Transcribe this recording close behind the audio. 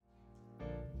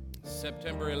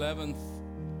September 11th,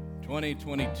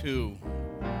 2022.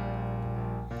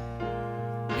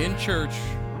 In church,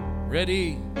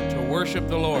 ready to worship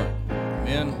the Lord.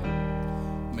 Amen.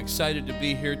 I'm excited to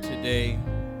be here today.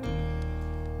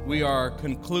 We are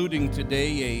concluding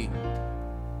today a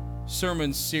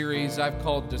sermon series I've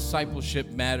called Discipleship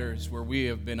Matters, where we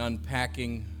have been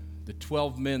unpacking the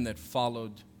 12 men that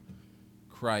followed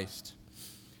Christ.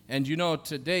 And you know,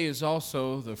 today is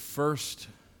also the first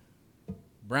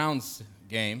Browns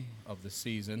game of the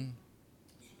season.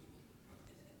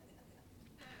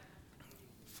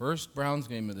 First Browns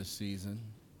game of the season.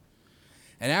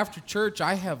 And after church,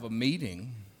 I have a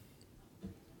meeting.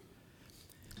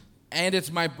 And it's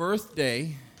my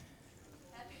birthday.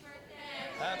 Happy birthday.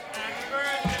 Happy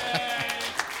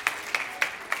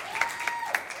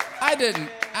birthday.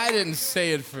 I didn't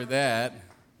say it for that.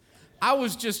 I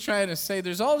was just trying to say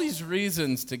there's all these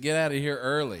reasons to get out of here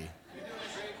early.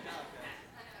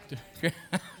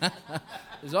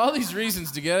 There's all these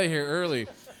reasons to get out of here early.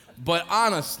 But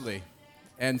honestly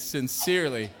and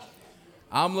sincerely,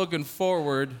 I'm looking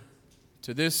forward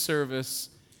to this service,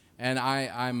 and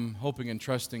I'm hoping and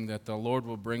trusting that the Lord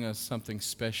will bring us something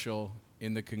special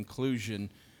in the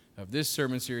conclusion of this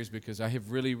sermon series, because I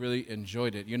have really, really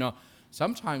enjoyed it. You know,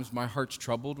 sometimes my heart's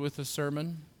troubled with a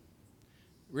sermon.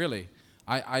 Really.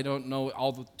 I don't know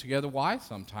altogether why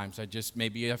sometimes.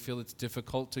 Maybe I feel it's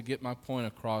difficult to get my point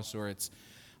across, or it's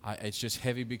just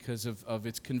heavy because of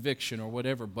its conviction or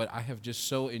whatever. But I have just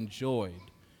so enjoyed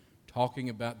talking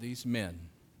about these men.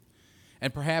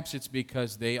 And perhaps it's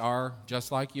because they are,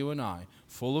 just like you and I,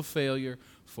 full of failure,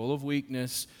 full of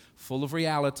weakness, full of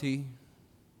reality.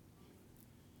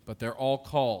 But they're all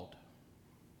called,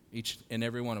 each and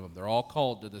every one of them. They're all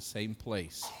called to the same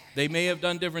place. They may have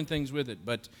done different things with it,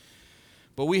 but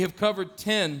we have covered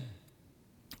 10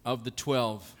 of the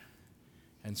 12.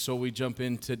 And so we jump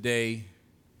in today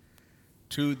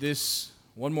to this,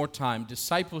 one more time,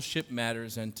 Discipleship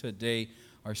Matters, and today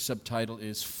our subtitle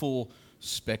is Full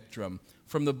Spectrum.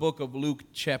 From the book of Luke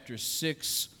chapter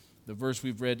 6, the verse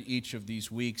we've read each of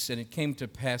these weeks. And it came to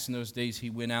pass in those days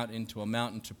he went out into a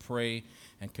mountain to pray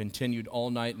and continued all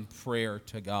night in prayer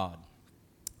to God.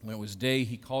 When it was day,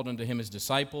 he called unto him his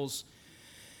disciples,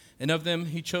 and of them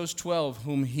he chose 12,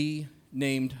 whom he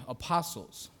named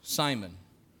apostles: Simon,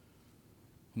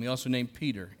 whom he also named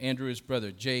Peter, Andrew his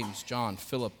brother, James, John,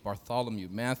 Philip, Bartholomew,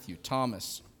 Matthew,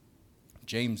 Thomas,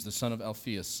 James the son of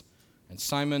Alphaeus, and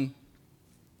Simon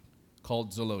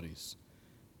called Zelotes,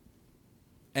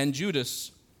 and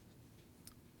Judas,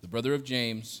 the brother of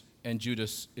James, and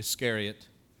Judas Iscariot,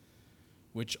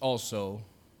 which also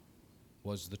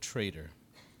was the traitor.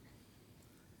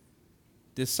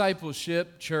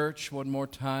 Discipleship, church, one more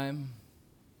time,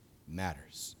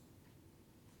 matters.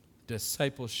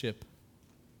 Discipleship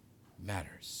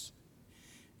matters.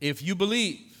 If you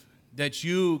believe that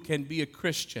you can be a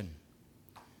Christian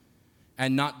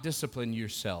and not discipline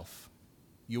yourself,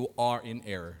 you are in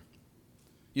error.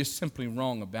 You're simply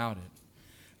wrong about it.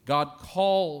 God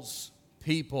calls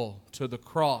people to the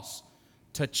cross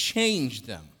to change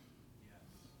them.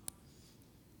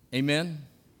 Amen?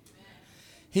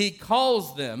 He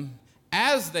calls them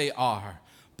as they are,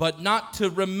 but not to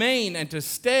remain and to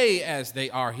stay as they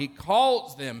are. He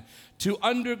calls them to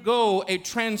undergo a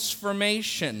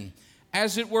transformation,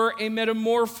 as it were a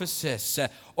metamorphosis,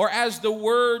 or as the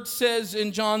word says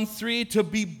in John 3, to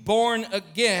be born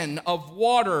again of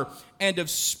water and of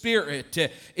spirit.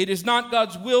 It is not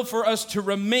God's will for us to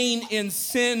remain in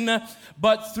sin,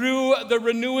 but through the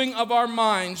renewing of our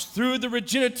minds, through the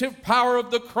regenerative power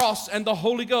of the cross and the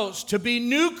Holy Ghost, to be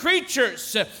new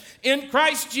creatures in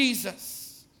Christ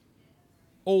Jesus.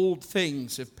 Old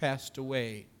things have passed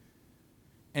away,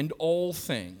 and all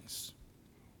things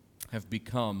have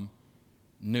become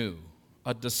new.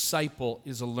 A disciple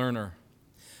is a learner.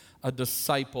 A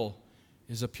disciple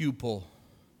is a pupil.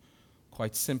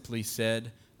 Quite simply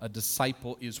said, a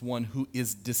disciple is one who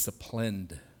is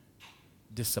disciplined.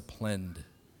 Disciplined.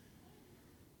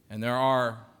 And there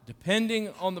are,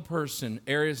 depending on the person,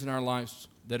 areas in our lives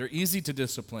that are easy to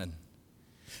discipline.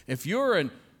 If you're an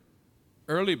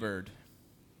early bird,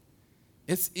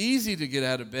 it's easy to get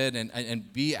out of bed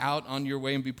and be out on your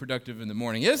way and be productive in the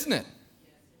morning, isn't it?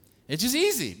 It's just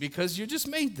easy because you're just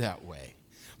made that way.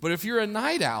 But if you're a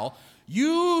night owl,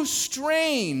 you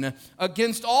strain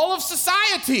against all of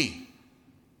society.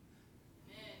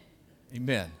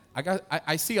 Amen.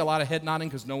 I see a lot of head nodding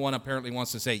because no one apparently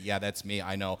wants to say, yeah, that's me,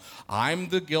 I know. I'm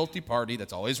the guilty party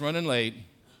that's always running late.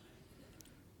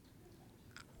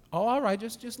 Oh, all right,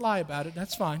 just lie about it.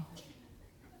 That's fine.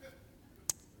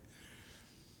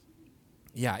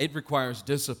 Yeah, it requires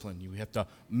discipline. You have to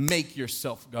make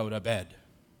yourself go to bed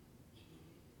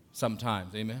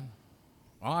sometimes, amen?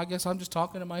 Well, I guess I'm just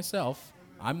talking to myself.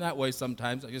 I'm that way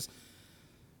sometimes.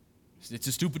 It's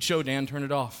a stupid show, Dan. Turn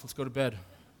it off. Let's go to bed.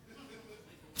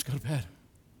 Let's go to bed.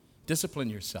 Discipline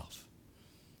yourself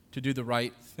to do the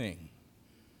right thing.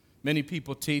 Many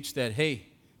people teach that, hey,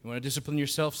 you want to discipline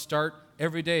yourself? Start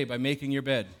every day by making your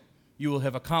bed. You will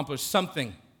have accomplished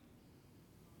something.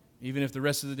 Even if the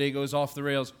rest of the day goes off the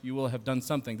rails, you will have done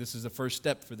something. This is the first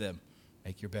step for them.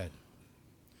 Make your bed.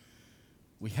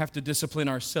 We have to discipline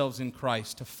ourselves in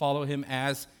Christ to follow him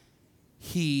as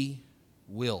he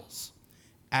wills,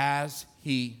 as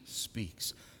he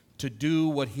speaks, to do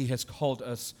what he has called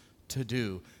us to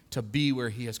do, to be where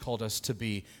he has called us to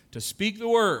be, to speak the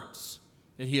words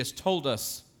that he has told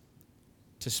us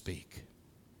to speak.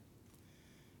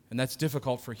 And that's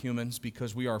difficult for humans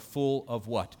because we are full of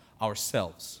what?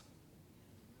 Ourselves.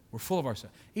 We're full of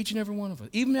ourselves. Each and every one of us.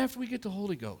 Even after we get the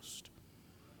Holy Ghost.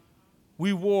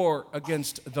 We war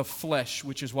against the flesh,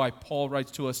 which is why Paul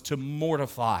writes to us to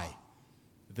mortify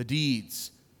the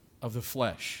deeds of the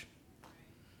flesh.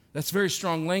 That's very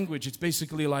strong language. It's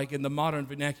basically like in the modern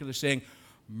vernacular saying,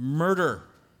 murder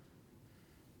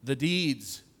the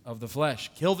deeds of the flesh.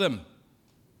 Kill them.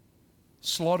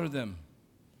 Slaughter them.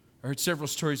 I heard several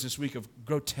stories this week of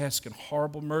grotesque and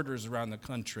horrible murders around the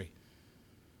country.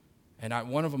 And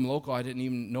one of them local I didn't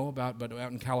even know about, but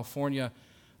out in California,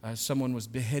 someone was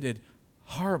beheaded.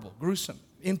 Horrible, gruesome,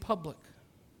 in public.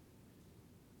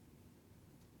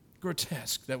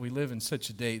 Grotesque that we live in such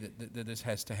a day that this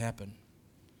has to happen.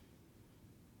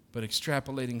 But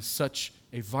extrapolating such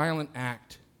a violent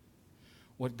act,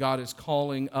 what God is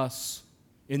calling us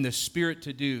in the Spirit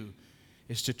to do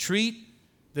is to treat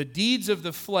the deeds of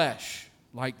the flesh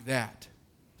like that,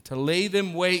 to lay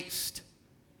them waste.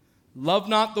 Love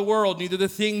not the world, neither the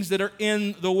things that are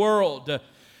in the world.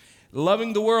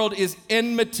 Loving the world is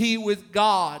enmity with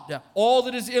God. All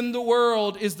that is in the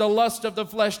world is the lust of the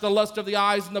flesh, the lust of the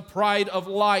eyes, and the pride of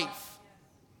life.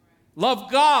 Love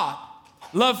God,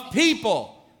 love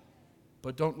people,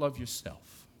 but don't love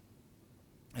yourself.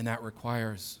 And that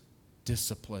requires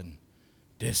discipline,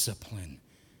 discipline,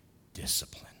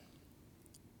 discipline.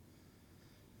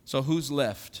 So who's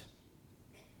left?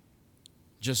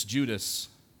 Just Judas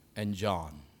and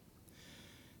John.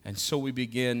 And so we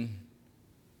begin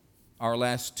our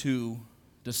last two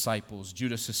disciples,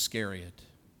 Judas Iscariot.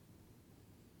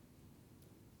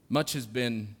 Much has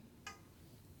been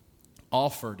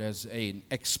offered as an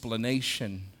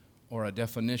explanation or a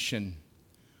definition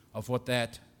of what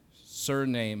that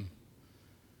surname,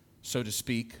 so to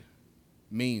speak,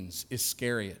 means,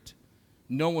 Iscariot.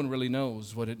 No one really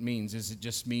knows what it means. Does it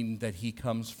just mean that he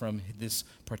comes from this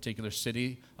particular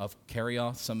city of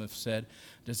Kerioth, some have said?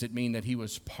 Does it mean that he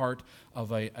was part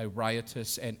of a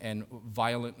riotous and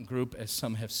violent group, as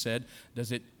some have said?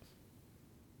 Was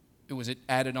it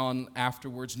added on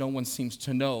afterwards? No one seems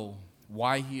to know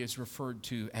why he is referred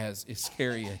to as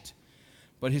Iscariot.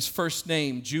 But his first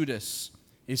name, Judas,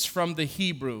 is from the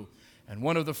Hebrew, and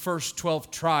one of the first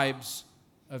 12 tribes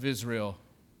of Israel,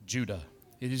 Judah.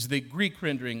 It is the Greek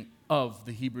rendering of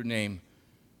the Hebrew name,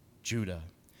 Judah.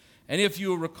 And if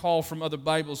you recall from other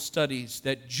Bible studies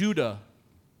that Judah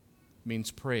means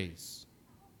praise.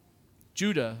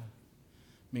 Judah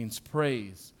means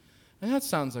praise. And that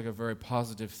sounds like a very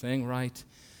positive thing, right?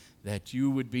 That you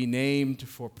would be named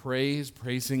for praise,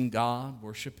 praising God,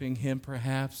 worshiping him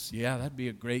perhaps. Yeah, that'd be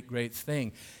a great, great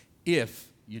thing if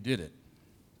you did it.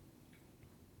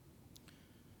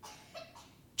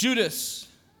 Judas,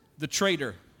 the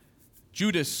traitor,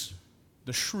 Judas,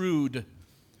 the shrewd,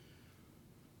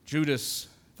 Judas,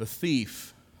 the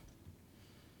thief,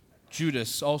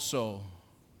 Judas, also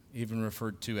even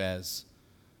referred to as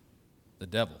the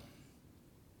devil.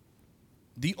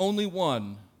 The only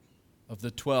one of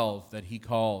the 12 that he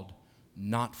called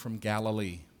not from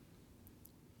Galilee,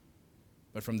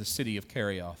 but from the city of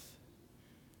Kerioth.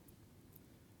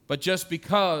 But just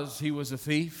because he was a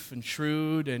thief and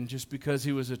shrewd, and just because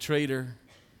he was a traitor,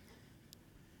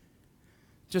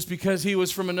 just because he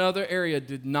was from another area,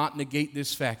 did not negate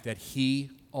this fact that he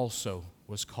also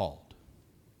was called.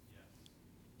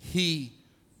 He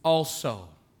also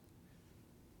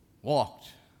walked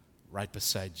right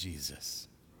beside Jesus.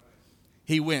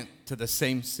 He went to the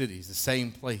same cities, the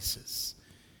same places.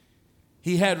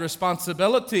 He had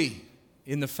responsibility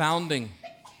in the founding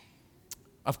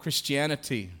of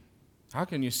Christianity. How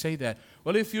can you say that?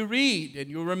 Well, if you read and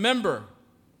you remember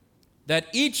that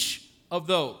each of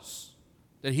those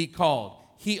that he called,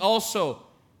 he also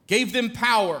gave them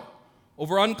power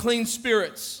over unclean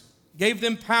spirits, gave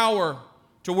them power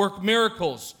to work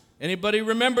miracles, Anybody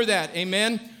remember that?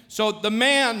 Amen? So the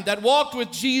man that walked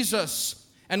with Jesus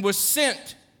and was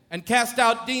sent and cast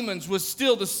out demons was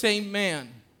still the same man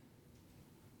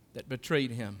that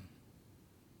betrayed him.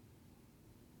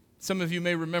 Some of you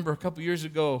may remember a couple years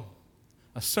ago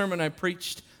a sermon I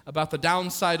preached about the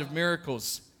downside of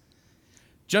miracles.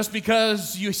 Just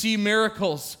because you see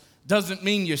miracles doesn't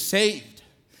mean you're saved.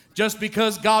 Just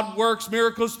because God works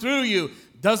miracles through you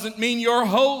doesn't mean you're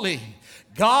holy.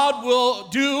 God will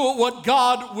do what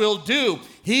God will do.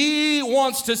 He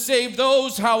wants to save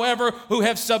those, however, who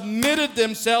have submitted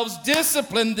themselves,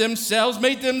 disciplined themselves,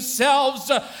 made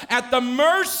themselves at the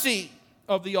mercy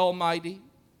of the Almighty.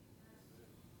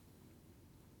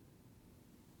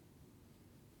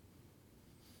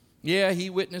 Yeah, he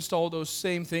witnessed all those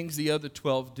same things the other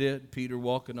 12 did. Peter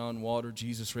walking on water,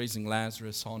 Jesus raising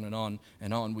Lazarus, on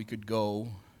and on we could go.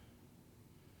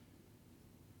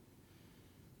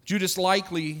 Judas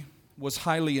likely was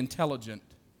highly intelligent.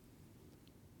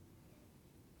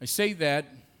 I say that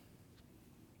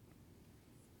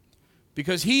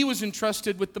because he was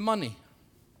entrusted with the money.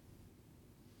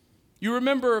 You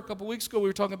remember a couple weeks ago we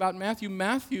were talking about Matthew.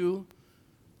 Matthew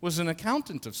was an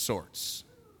accountant of sorts.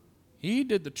 He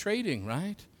did the trading,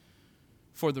 right,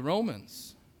 for the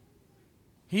Romans.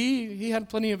 He had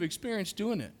plenty of experience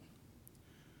doing it.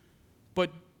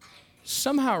 But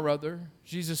somehow or other,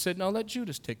 Jesus said, no, let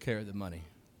Judas take care of the money.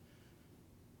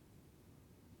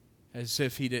 As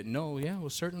if he didn't know. Yeah,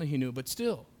 well, certainly he knew, but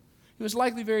still. He was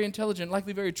likely very intelligent,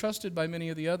 likely very trusted by many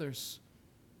of the others,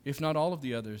 if not all of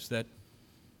the others, that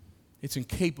it's in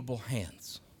capable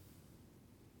hands.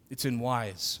 It's in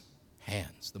wise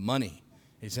hands. The money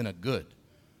is in a good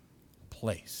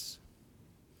place.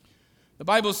 The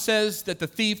Bible says that the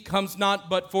thief comes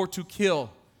not but for to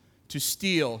kill, to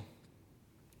steal,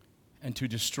 and to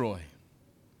destroy.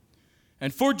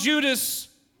 And for Judas,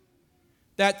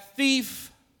 that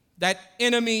thief, that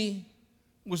enemy,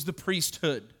 was the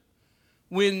priesthood.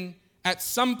 When at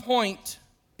some point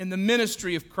in the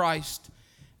ministry of Christ,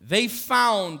 they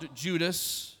found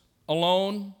Judas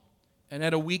alone and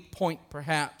at a weak point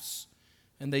perhaps,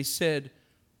 and they said,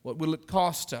 what will it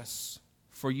cost us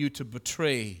for you to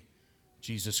betray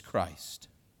Jesus Christ?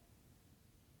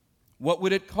 What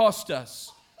would it cost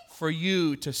us for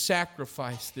you to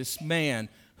sacrifice this man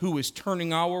who is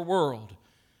turning our world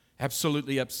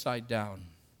absolutely upside down?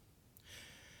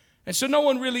 And so no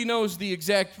one really knows the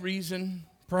exact reason.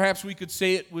 Perhaps we could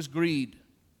say it was greed.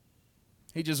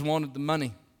 He just wanted the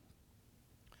money.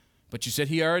 But you said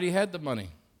he already had the money.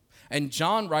 And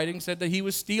John writing said that he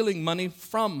was stealing money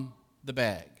from the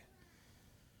bag.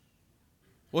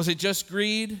 Was it just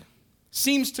greed?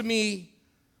 Seems to me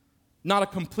not a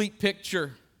complete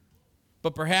picture,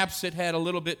 but perhaps it had a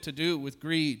little bit to do with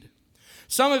greed.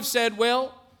 Some have said,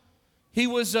 well, he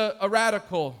was a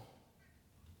radical.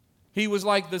 He was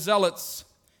like the Zealots,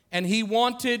 and he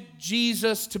wanted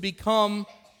Jesus to become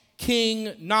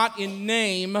king, not in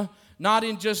name, not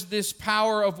in just this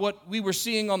power of what we were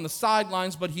seeing on the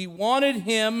sidelines, but he wanted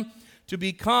him to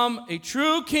become a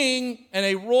true king and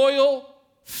a royal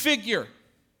figure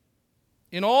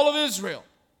in all of Israel.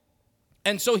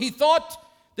 And so he thought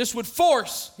this would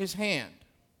force his hand.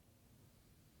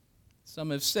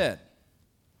 Some have said.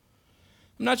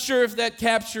 I'm not sure if that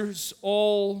captures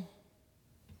all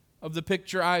of the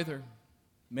picture either.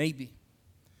 Maybe.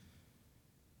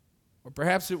 Or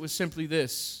perhaps it was simply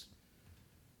this.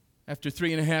 After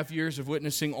 3.5 years of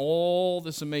witnessing all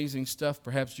this amazing stuff,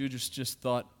 perhaps Judas just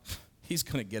thought, he's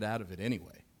going to get out of it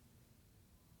anyway.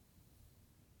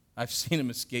 I've seen him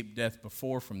escape death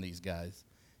before from these guys.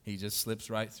 He just slips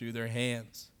right through their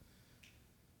hands.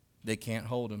 They can't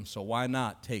hold him, so why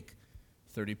not take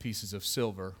 30 pieces of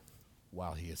silver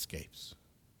while he escapes?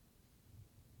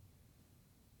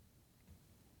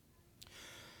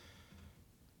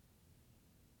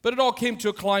 But it all came to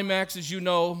a climax, as you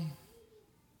know,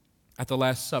 at the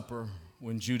Last Supper,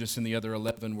 when Judas and the other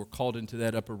 11 were called into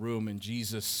that upper room, and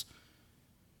Jesus,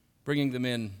 bringing them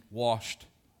in, washed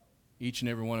each and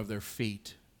every one of their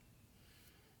feet.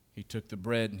 He took the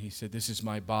bread and he said, this is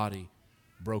my body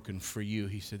broken for you.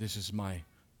 He said, this is my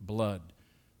blood.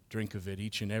 Drink of it,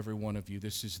 each and every one of you.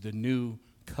 This is the new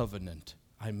covenant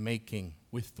I'm making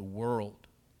with the world.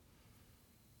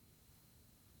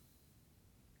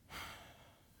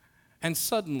 And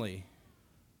suddenly,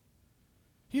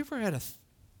 you ever had a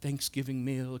Thanksgiving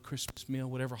meal, a Christmas meal,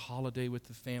 whatever holiday with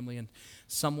the family, and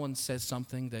someone says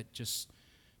something that just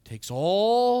takes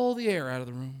all the air out of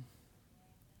the room?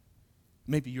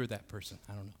 Maybe you're that person.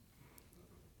 I don't know.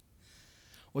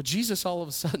 Well, Jesus all of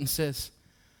a sudden says,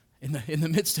 in the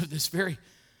midst of this very,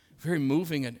 very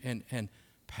moving and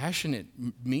passionate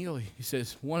meal. He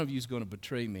says, one of you is going to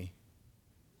betray me.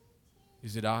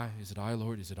 Is it I? Is it I,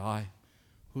 Lord? Is it I?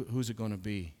 Who's it going to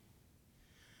be?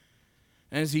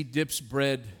 And as he dips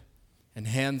bread and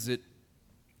hands it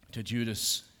to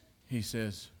Judas, he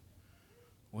says,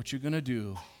 what you're going to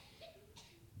do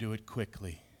it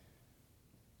quickly.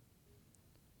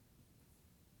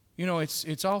 You know,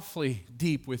 it's awfully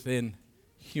deep within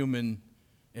human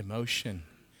emotion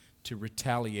to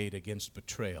retaliate against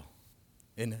betrayal,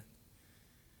 isn't it?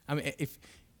 I mean,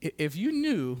 if you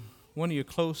knew one of your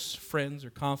close friends or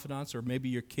confidants or maybe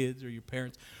your kids or your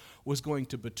parents was going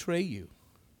to betray you,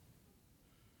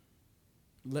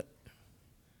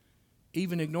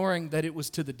 even ignoring that it was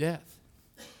to the death,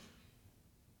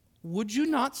 would you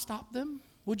not stop them?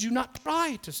 Would you not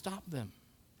try to stop them?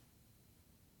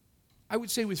 I would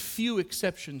say with few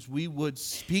exceptions, we would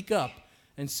speak up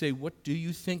and say, what do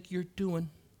you think you're doing?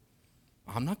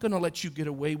 I'm not going to let you get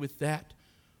away with that.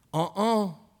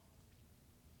 But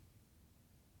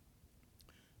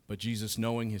Jesus,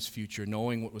 knowing his future,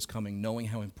 knowing what was coming, knowing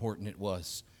how important it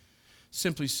was,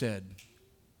 simply said,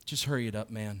 just hurry it up,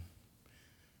 man.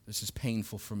 This is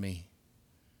painful for me.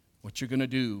 What you're going to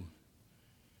do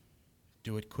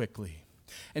it quickly.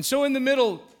 And so in the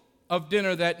middle of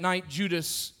dinner that night,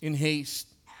 Judas, in haste,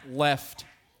 left.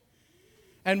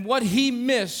 And what he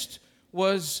missed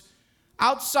was,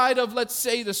 outside of, let's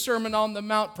say, the Sermon on the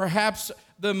Mount, perhaps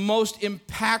the most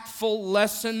impactful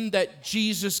lesson that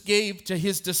Jesus gave to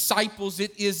his disciples.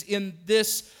 It is in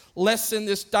this lesson,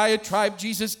 this diatribe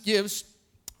Jesus gives,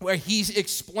 where he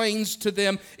explains to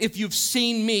them, if you've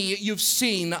seen me, you've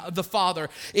seen the Father.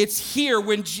 It's here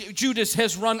when Judas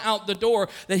has run out the door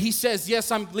that he says,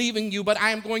 yes, I'm leaving you, but I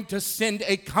am going to send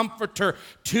a comforter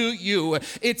to you.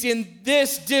 It's in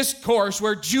this discourse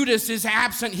where Judas is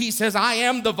absent. He says, I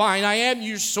am the vine, I am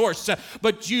your source,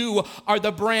 but you are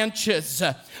the branches.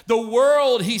 The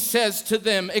world, he says to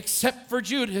them, except for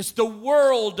Judas, the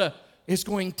world is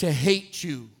going to hate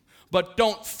you, but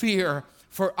don't fear,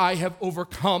 for I have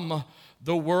overcome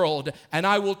the world, and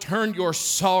I will turn your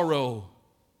sorrow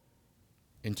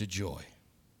into joy.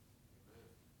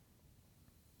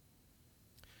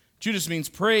 Judas means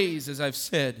praise, as I've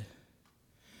said,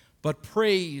 but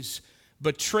praise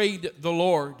betrayed the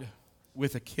Lord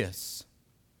with a kiss.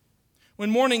 When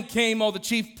morning came, all the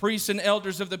chief priests and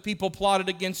elders of the people plotted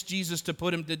against Jesus to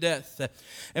put him to death.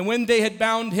 And when they had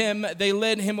bound him, they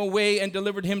led him away and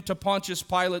delivered him to Pontius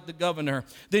Pilate, the governor.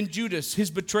 Then Judas,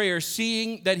 his betrayer,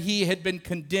 seeing that he had been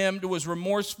condemned, was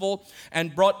remorseful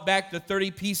and brought back the 30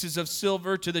 pieces of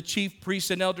silver to the chief priests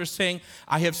and elders, saying,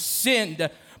 I have sinned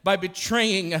by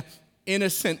betraying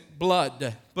innocent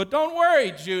blood. But don't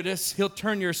worry, Judas, he'll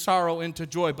turn your sorrow into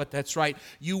joy. But that's right,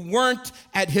 you weren't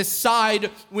at his side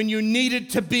when you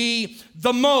needed to be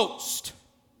the most.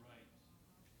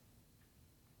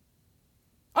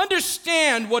 Right.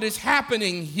 Understand what is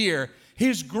happening here.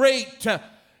 His great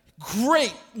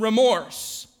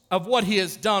remorse of what he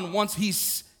has done once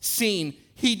he's seen.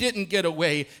 He didn't get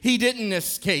away. He didn't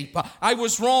escape. I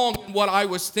was wrong in what I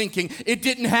was thinking. It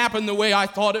didn't happen the way I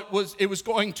thought it was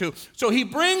going to. So he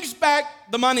brings back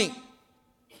the money.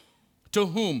 To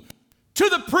whom? To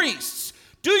the priests.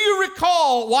 Do you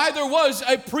recall why there was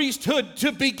a priesthood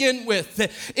to begin with?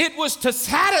 It was to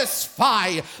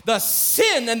satisfy the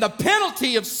sin and the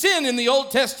penalty of sin in the Old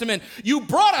Testament. You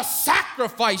brought a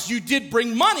sacrifice. You did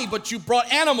bring money, but you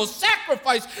brought animal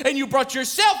sacrifice, and you brought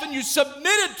yourself, and you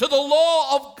submitted to the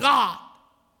law of God.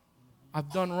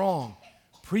 I've done wrong.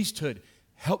 Priesthood,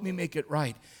 help me make it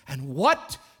right. And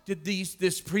what did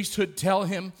this priesthood tell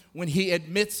him when he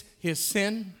admits his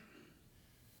sin?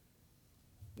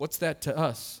 What's that to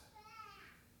us?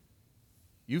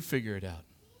 You figure it out.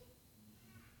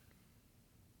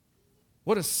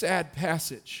 What a sad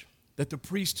passage that the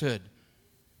priesthood,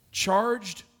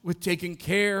 charged with taking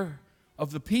care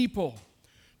of the people,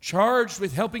 charged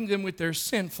with helping them with their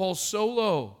sin, falls so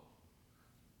low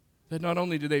that not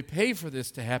only do they pay for this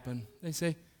to happen, they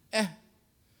say,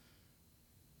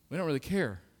 we don't really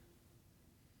care.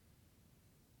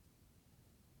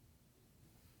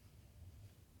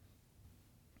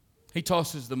 He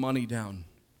tosses the money down,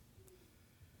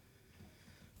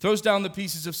 throws down the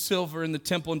pieces of silver in the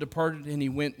temple and departed, and he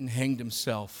went and hanged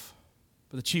himself.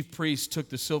 But the chief priest took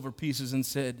the silver pieces and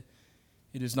said,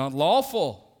 it is not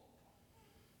lawful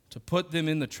to put them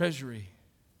in the treasury.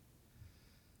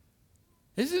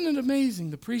 Isn't it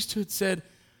amazing? The priesthood said,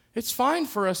 it's fine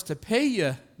for us to pay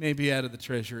you maybe out of the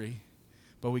treasury,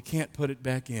 but we can't put it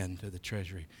back into the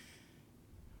treasury.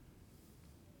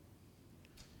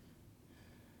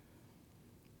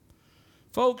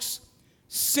 Folks,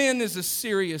 sin is a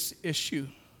serious issue.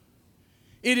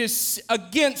 It is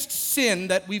against sin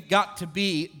that we've got to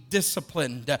be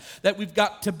disciplined, that we've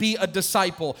got to be a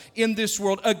disciple in this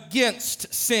world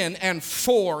against sin and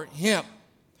for Him.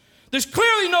 There's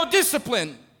clearly no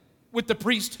discipline with the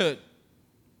priesthood.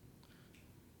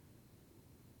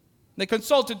 They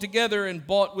consulted together and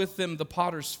bought with them the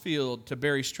potter's field to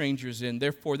bury strangers in.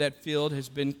 Therefore, that field has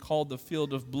been called the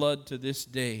field of blood to this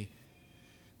day.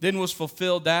 Then was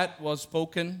fulfilled that was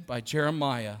spoken by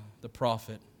Jeremiah the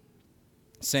prophet,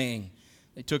 saying,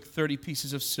 they took 30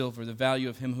 pieces of silver, the value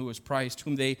of him who was priced,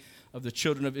 whom they of the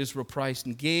children of Israel priced,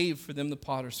 and gave for them the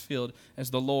potter's field as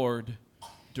the Lord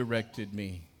directed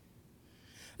me.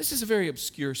 This is a very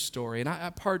obscure story, and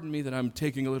I pardon me that I'm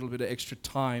taking a little bit of extra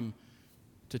time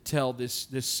to tell this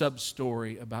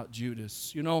sub-story about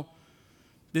Judas. You know,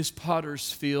 this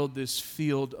potter's field, this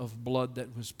field of blood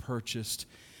that was purchased,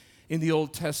 in the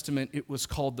Old Testament, it was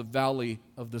called the Valley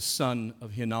of the Son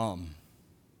of Hinnom.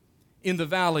 In the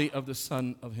Valley of the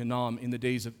Son of Hinnom, in the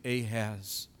days of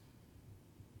Ahaz,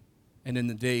 and in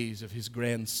the days of his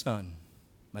grandson,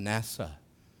 Manasseh,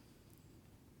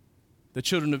 the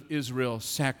children of Israel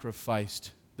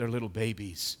sacrificed their little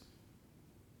babies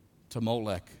to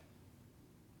Molech.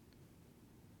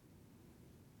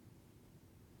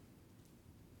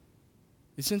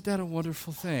 Isn't that a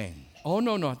wonderful thing? Oh,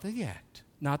 no, not the act.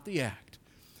 Not the act.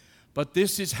 But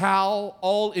this is how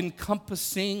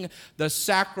all-encompassing the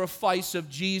sacrifice of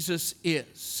Jesus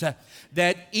is.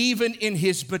 That even in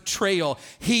his betrayal,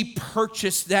 he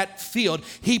purchased that field.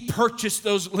 He purchased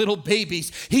those little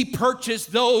babies. He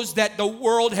purchased those that the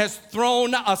world has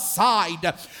thrown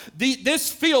aside.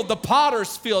 This field, the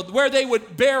potter's field, where they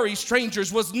would bury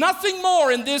strangers, was nothing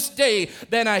more in this day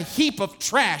than a heap of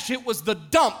trash. It was the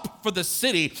dump for the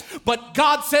city. But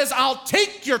God says, I'll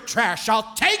take your trash.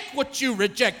 I'll take what you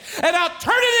reject, and I'll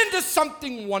turn it into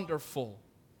something wonderful.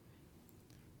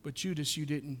 But Judas, you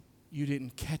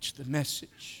didn't catch the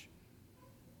message.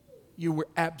 You were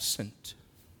absent.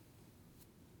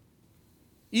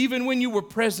 Even when you were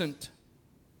present,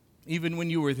 even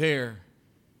when you were there,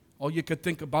 all you could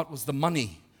think about was the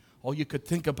money. All you could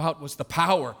think about was the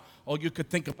power. All you could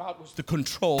think about was the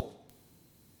control.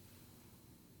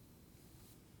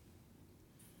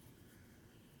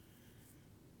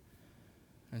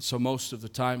 And so most of the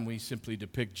time we simply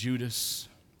depict Judas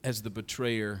as the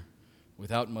betrayer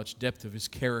without much depth of his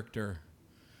character.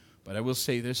 But I will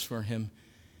say this for him,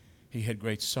 he had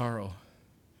great sorrow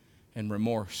and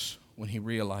remorse when he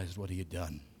realized what he had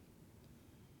done.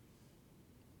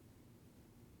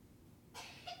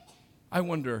 I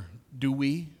wonder, do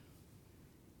we?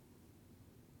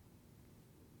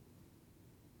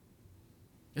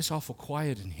 It's awful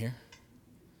quiet in here.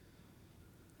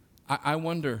 I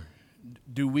wonder,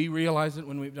 do we realize it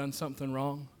when we've done something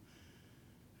wrong?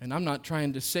 And I'm not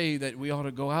trying to say that we ought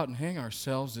to go out and hang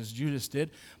ourselves as Judas did,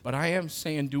 but I am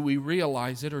saying, do we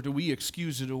realize it or do we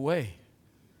excuse it away?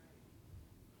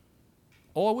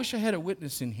 Oh, I wish I had a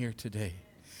witness in here today.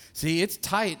 See, it's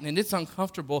tight and it's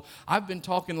uncomfortable. I've been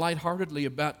talking lightheartedly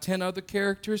about 10 other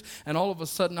characters, and all of a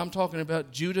sudden I'm talking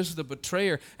about Judas the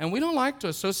betrayer, and we don't like to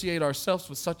associate ourselves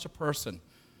with such a person.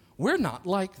 We're not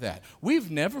like that.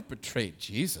 We've never betrayed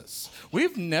Jesus.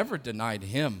 We've never denied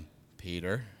him,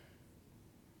 Peter.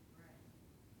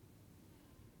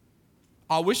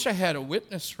 I wish I had a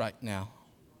witness right now.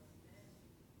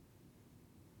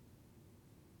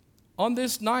 On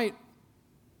this night,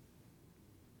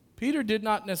 Peter did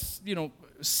not necessarily,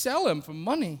 sell him for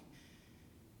money.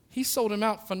 He sold him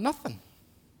out for nothing.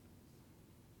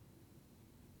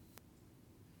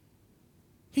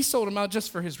 He sold him out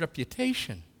just for his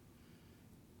reputation.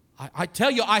 I tell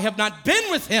you, I have not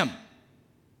been with him.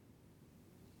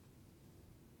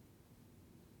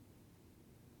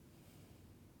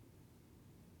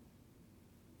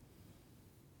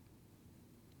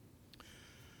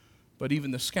 But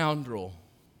even the scoundrel,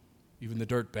 even the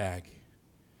dirtbag,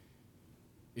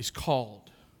 is called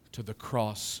to the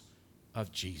cross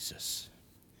of Jesus.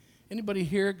 Anybody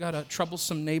here got a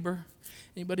troublesome neighbor?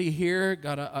 Anybody here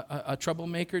got a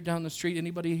troublemaker down the street?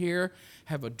 Anybody here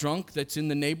have a drunk that's in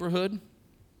the neighborhood?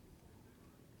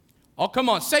 Oh, come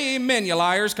on, say amen, you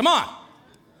liars, come on.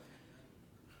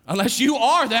 Unless you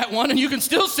are that one and you can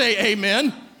still say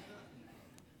amen.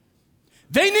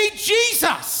 They need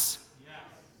Jesus.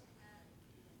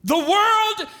 The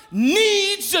world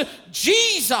needs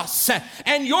Jesus,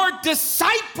 and your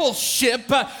discipleship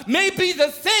may be the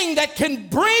thing that can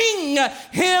bring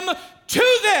him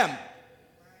to them.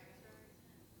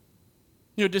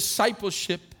 Your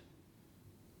discipleship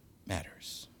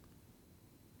matters.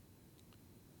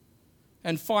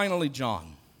 And finally,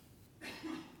 John.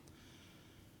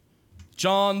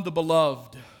 John the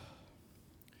beloved.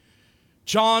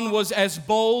 John was as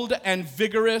bold and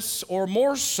vigorous, or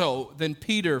more so, than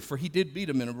Peter, for he did beat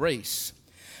him in a race.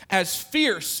 As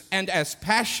fierce and as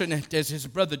passionate as his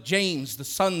brother James, the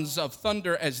sons of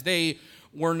thunder as they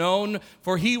were known,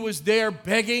 for he was there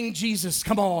begging Jesus,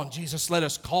 come on, Jesus, let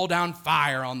us call down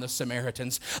fire on the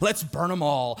Samaritans. Let's burn them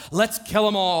all. Let's kill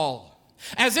them all.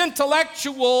 As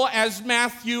intellectual as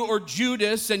Matthew or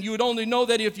Judas, and you would only know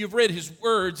that if you've read his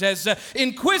words, as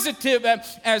inquisitive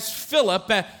as Philip,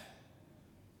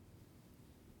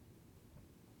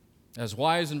 as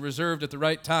wise and reserved at the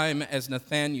right time as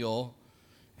Nathaniel,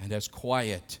 and as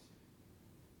quiet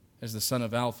as the son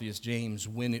of Alphaeus, James,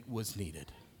 when it was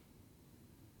needed.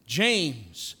 John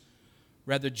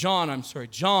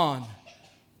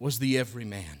was the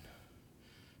everyman.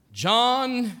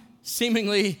 John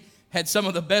seemingly had some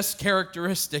of the best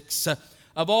characteristics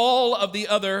of all of the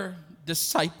other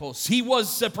disciples. He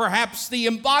was perhaps the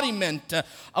embodiment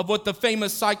of what the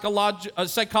famous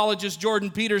psychologist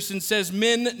Jordan Peterson says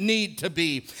men need to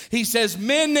be. He says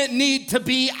men need to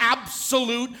be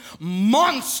absolute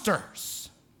monsters,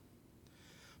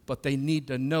 but they need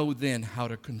to know then how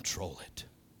to control it.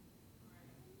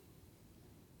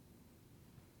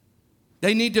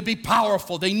 They need to be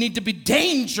powerful. They need to be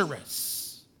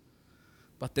dangerous.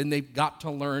 But then they've got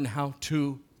to learn how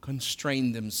to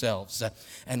constrain themselves.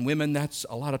 And women, that's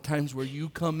a lot of times where you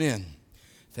come in.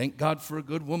 Thank God for a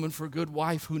good woman, for a good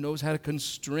wife who knows how to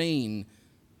constrain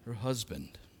her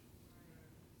husband.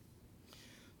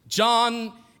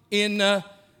 John, in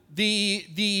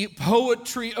the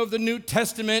poetry of the New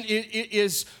Testament, it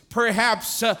is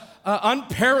perhaps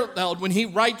unparalleled when he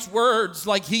writes words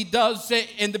like he does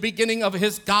in the beginning of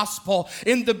his gospel.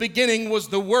 In the beginning was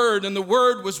the Word, and the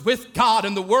Word was with God,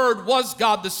 and the Word was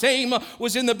God. The same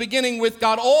was in the beginning with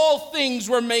God. All things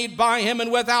were made by him,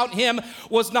 and without him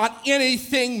was not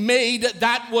anything made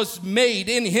that was made.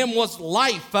 In him was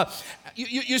life.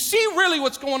 You see really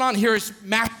what's going on here is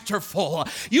masterful.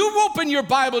 You open your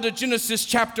Bible to Genesis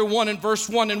chapter 1 and verse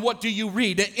 1, and what do you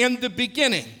read? In the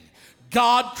beginning,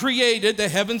 God created the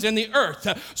heavens and the earth.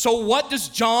 So what does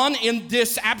John, in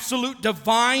this absolute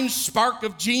divine spark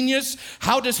of genius,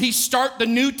 how does he start the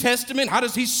New Testament? How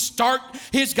does he start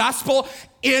his gospel?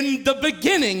 In the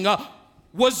beginning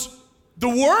was the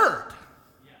Word.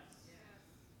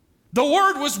 The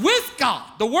Word was with God.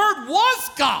 The Word was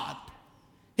God.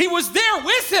 He was there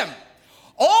with him.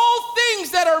 All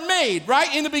things that are made,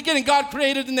 right? In the beginning, God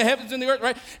created in the heavens and the earth,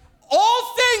 right?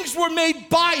 All things were made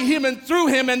by him and through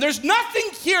him, and there's nothing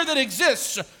here that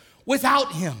exists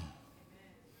without him.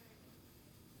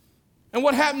 And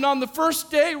what happened on the first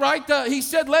day, right? He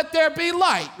said, let there be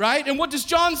light, right? And what does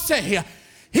John say?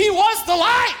 He was the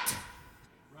light.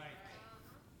 Right.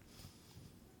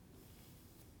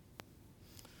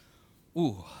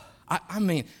 Ooh, I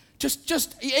mean,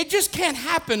 it just can't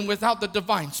happen without the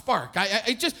divine spark.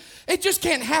 It just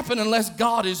can't happen unless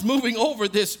God is moving over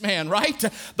this man, right?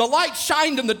 The light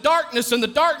shined in the darkness, and the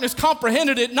darkness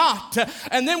comprehended it not.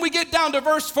 And then we get down to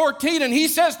verse 14, and he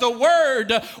says, the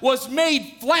Word was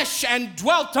made flesh and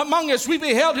dwelt among us. We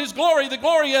beheld his glory, the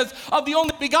glory of the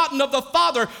only begotten of the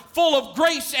Father, full of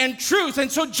grace and truth.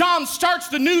 And so John starts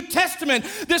the New Testament,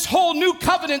 this whole new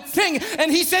covenant thing,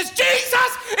 and he says,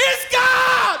 Jesus is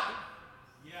God.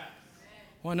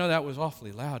 Well, I know that was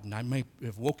awfully loud, and I may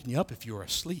have woken you up if you were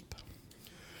asleep.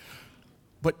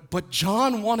 But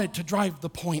John wanted to drive the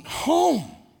point home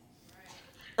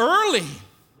early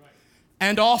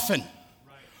and often.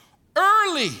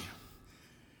 Early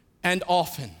and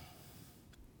often.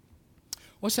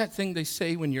 What's that thing they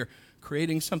say when you're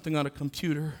creating something on a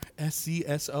computer?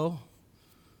 SESO,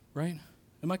 right?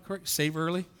 Am I correct? Save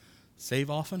early, save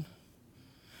often.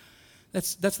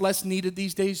 That's less needed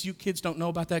these days. You kids don't know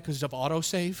about that because of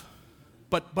autosave.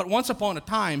 But once upon a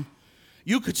time,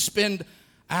 you could spend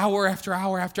hour after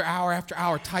hour after hour after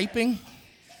hour typing,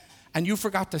 and you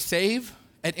forgot to save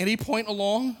at any point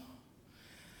along.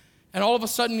 And all of a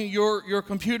sudden, your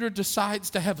computer decides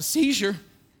to have a seizure,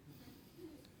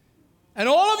 and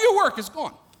all of your work is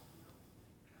gone.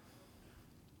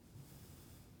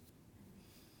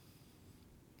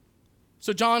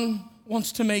 So John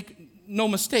wants to make no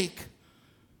mistake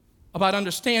about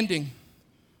understanding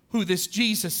who this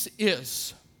Jesus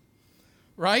is,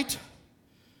 right?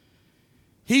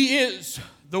 He is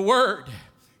the Word.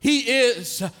 He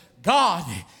is God.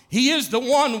 He is the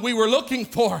one we were looking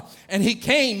for, and he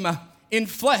came in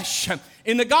flesh.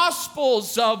 In the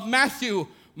Gospels of Matthew,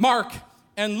 Mark,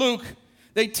 and Luke,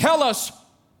 they tell us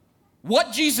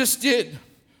what Jesus did,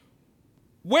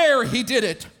 where he did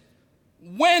it,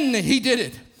 when he did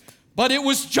it. But it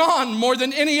was John more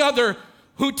than any other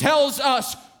who tells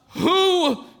us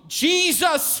who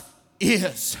Jesus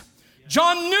is.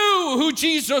 John knew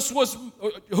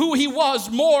who he was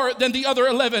more than the other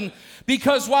 11,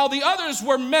 because while the others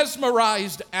were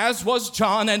mesmerized, as was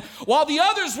John, and while the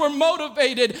others were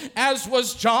motivated, as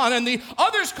was John, and the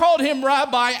others called him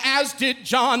rabbi, as did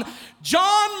John,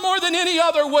 John, more than any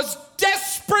other, was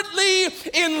desperately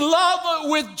in love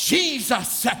with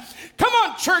Jesus. Come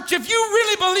on, church, if you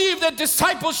really believe that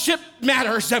discipleship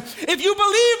matters, if you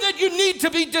believe that you need to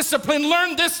be disciplined,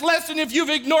 learn this lesson. If you've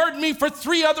ignored me for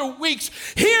 3 other weeks,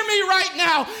 hear me right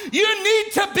now. You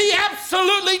need to be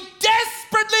absolutely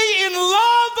desperately in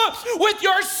love with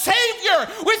your Savior,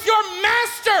 with your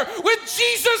Master, with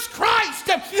Jesus Christ.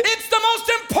 It's the most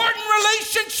important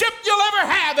relationship you'll ever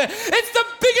have. It's the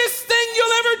biggest thing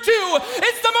you'll ever do.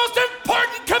 It's the most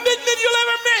important commitment you'll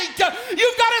ever make.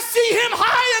 You've got to see him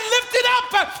high and lifted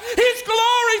up. His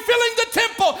glory filling the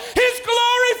temple. His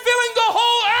glory filling the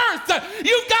whole earth.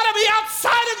 You've got to be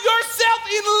outside of yourself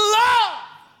in love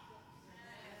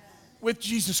with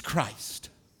Jesus Christ.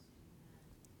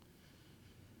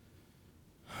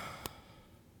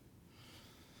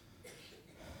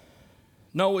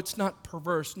 No, it's not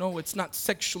perverse. No, it's not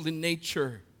sexual in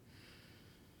nature.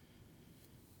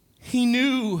 He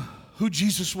knew who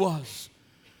Jesus was.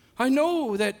 I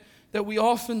know that we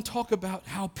often talk about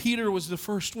how Peter was the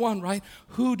first one, right?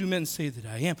 Who do men say that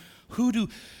I am? Who do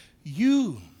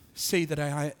you say that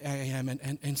I am?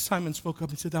 And Simon spoke up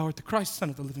and said, thou art the Christ, Son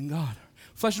of the living God.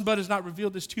 Flesh and blood has not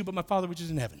revealed this to you, but my Father which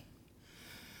is in heaven.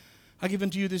 I give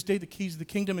unto you this day the keys of the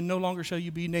kingdom, and no longer shall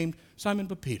you be named Simon,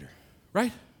 but Peter.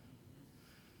 Right?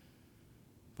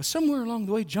 But somewhere along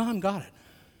the way, John got it.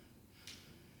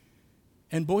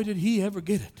 And boy, did he ever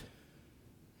get it.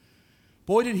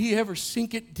 Boy, did he ever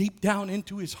sink it deep down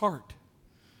into his heart.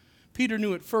 Peter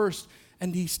knew it first,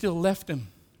 and he still left him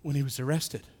when he was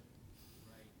arrested.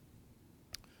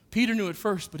 Peter knew it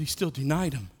first, but he still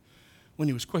denied him when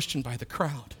he was questioned by the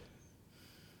crowd.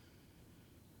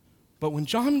 But when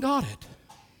John got it,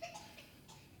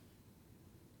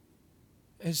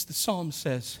 as the psalm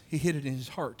says, he hid it in his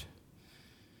heart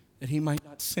that he might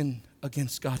not sin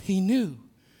against God. He knew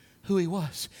who he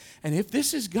was. And if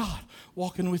this is God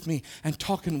walking with me and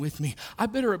talking with me, I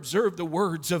better observe the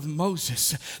words of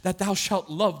Moses, that thou shalt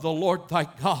love the Lord thy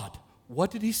God. What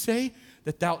did he say?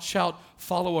 That thou shalt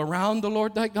follow around the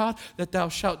Lord thy God? That thou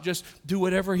shalt just do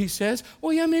whatever he says?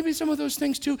 Well, yeah, maybe some of those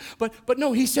things too. But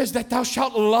no, he says that thou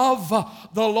shalt love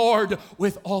the Lord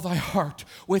with all thy heart,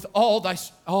 with all thy...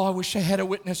 Oh, I wish I had a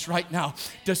witness right now.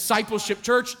 Discipleship,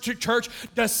 church,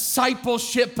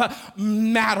 discipleship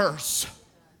matters.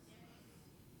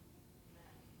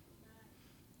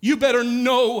 You better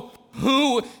know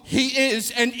who he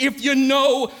is. And if you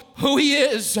know who he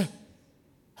is,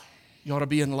 you ought to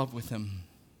be in love with him.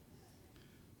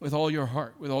 With all your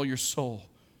heart, with all your soul,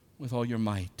 with all your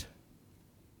might.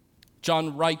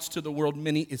 John writes to the world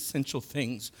many essential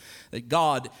things. That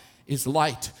God is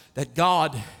light, that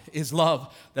God is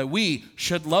love, that we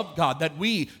should love God, that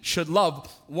we should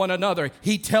love one another.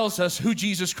 He tells us who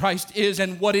Jesus Christ is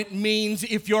and what it means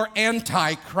if you're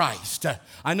anti-Christ.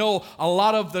 I know a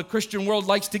lot of the Christian world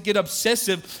likes to get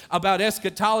obsessive about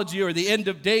eschatology or the end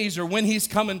of days or when he's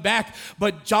coming back,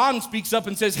 but John speaks up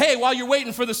and says, hey, while you're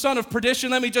waiting for the son of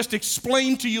perdition, let me just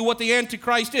explain to you what the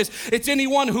Antichrist is. It's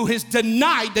anyone who has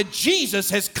denied that Jesus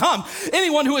has come,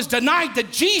 anyone who has denied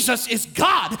that Jesus is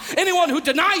God, anyone who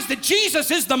denies that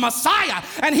Jesus is the Messiah,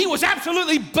 and he was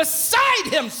absolutely beside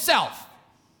himself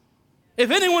if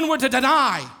anyone were to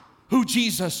deny who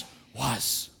Jesus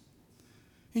was.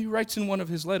 He writes in one of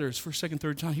his letters, 1st, 2nd,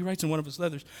 3rd John, he writes in one of his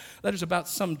letters about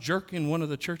some jerk in one of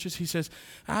the churches. He says,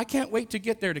 I can't wait to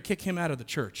get there to kick him out of the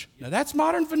church. Now that's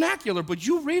modern vernacular, but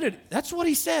you read it, that's what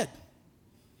he said.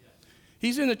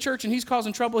 He's in the church and he's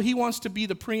causing trouble. He wants to be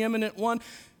the preeminent one.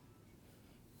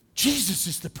 Jesus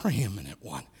is the preeminent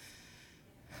one.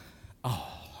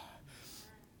 Oh.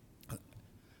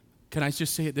 Can I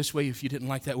just say it this way if you didn't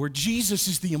like that word? Jesus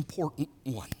is the important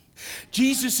one.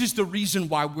 Jesus is the reason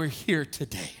why we're here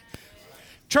today.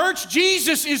 Church,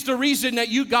 Jesus is the reason that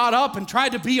you got up and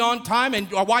tried to be on time, and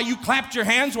why you clapped your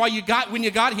hands when you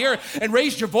got here and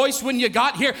raised your voice when you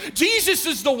got here. Jesus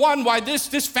is the one why this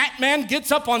fat man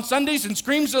gets up on Sundays and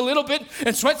screams a little bit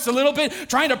and sweats a little bit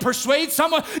trying to persuade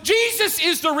someone. Jesus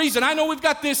is the reason. I know we've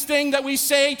got this thing that we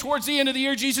say towards the end of the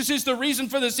year, Jesus is the reason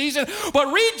for the season.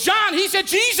 But read John. He said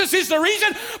Jesus is the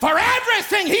reason for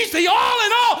everything. He's the all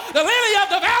in all, the lily of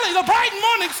the valley, the bright and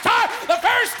morning star, the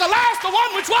first, the last, the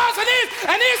one which was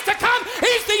and is to come.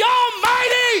 He's the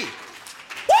Almighty.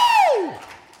 Woo!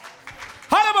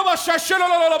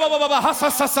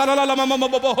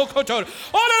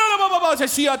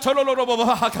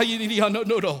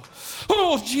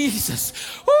 Oh, Jesus.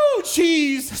 Oh,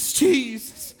 Jesus,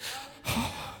 Jesus.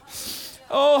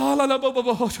 Oh,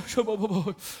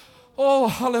 hallelujah. Oh,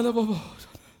 hallelujah.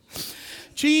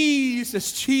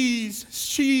 Jesus, Jesus,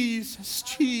 Jesus,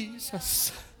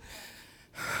 Jesus.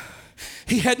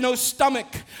 He had no stomach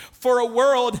for a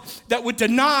world that would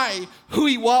deny who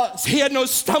he was. He had no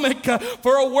stomach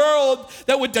for a world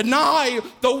that would deny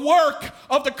the work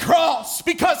of the cross,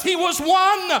 because he was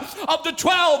one of the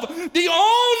 12, the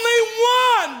only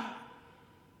one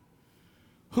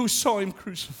who saw him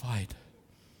crucified.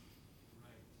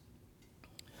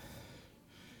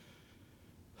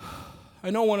 I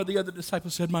know one of the other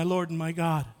disciples said, "My Lord and my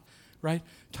God," right?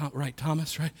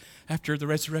 Thomas, right? After the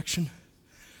resurrection.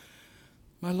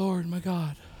 "My Lord, my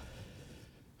God."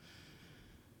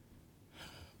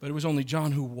 But it was only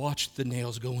John who watched the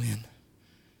nails go in.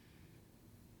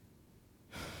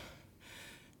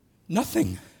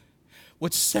 Nothing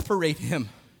would separate him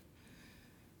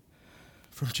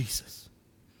from Jesus.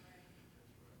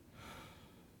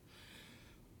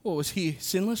 Well, was he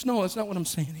sinless? No, that's not what I'm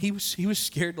saying. He was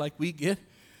scared like we get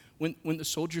when the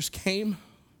soldiers came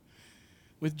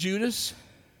with Judas.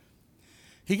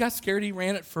 He got scared. He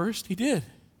ran at first. He did.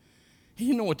 He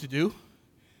didn't know what to do.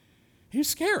 He was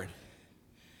scared.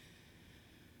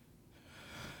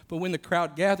 But when the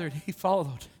crowd gathered, he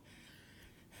followed.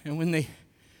 And when they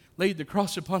laid the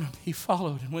cross upon him, he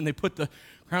followed. And when they put the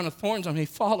crown of thorns on him, he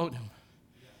followed him.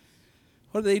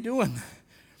 What are they doing?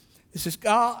 This is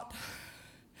God.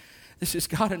 This is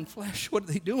God in flesh. What are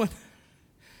they doing?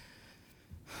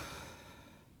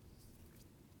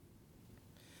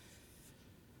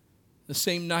 The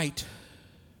same night,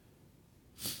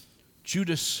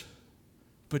 Judas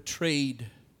betrayed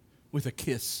with a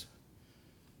kiss.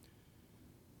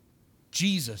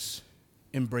 Jesus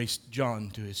embraced John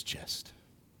to his chest.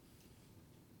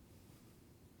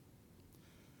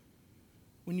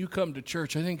 When you come to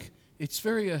church, I think it's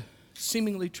very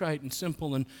seemingly trite and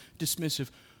simple and dismissive.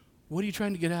 What are you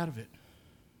trying to get out of it?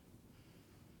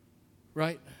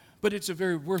 Right? But it's a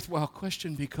very worthwhile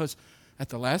question, because at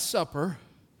the Last Supper,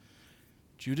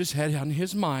 Judas had on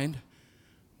his mind,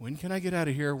 when can I get out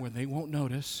of here when they won't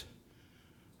notice?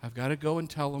 I've got to go and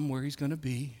tell them where he's going to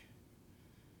be.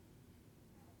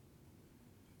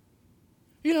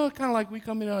 You know, kind of like we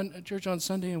come in on church on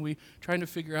Sunday and we trying to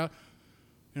figure out,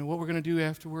 what we're going to do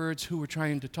afterwards, who we're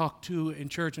trying to talk to in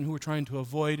church and who we're trying to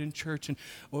avoid in church, and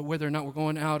or whether or not we're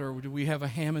going out, or do we have a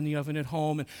ham in the oven at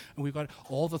home, and we've got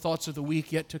all the thoughts of the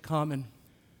week yet to come.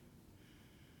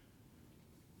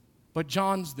 But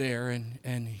John's there,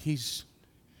 and he's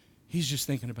just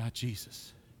thinking about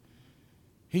Jesus.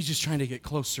 He's just trying to get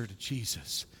closer to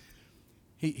Jesus.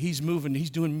 He's moving, he's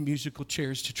doing musical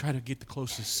chairs to try to get the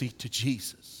closest seat to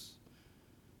Jesus.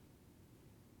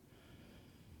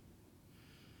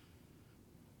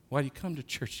 Why do you come to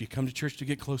church? Do you come to church to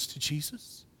get close to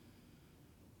Jesus?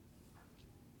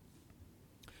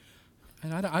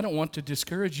 And I don't want to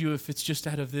discourage you if it's just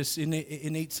out of this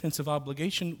innate sense of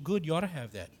obligation. Good, you ought to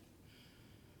have that.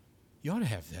 You ought to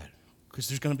have that. Because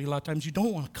there's going to be a lot of times you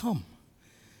don't want to come.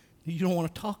 You don't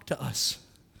want to talk to us.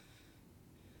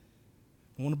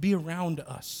 You want to be around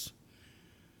us.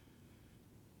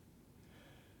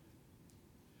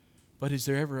 But is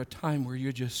there ever a time where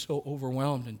you're just so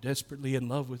overwhelmed and desperately in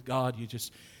love with God, you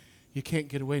can't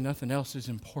get away, nothing else is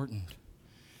important.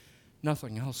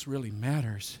 Nothing else really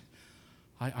matters.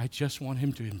 I just want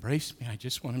him to embrace me. I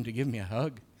just want him to give me a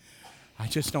hug. I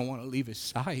just don't want to leave his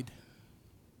side.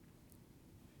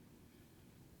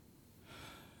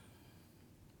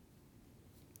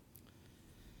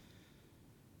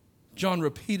 John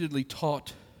repeatedly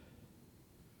taught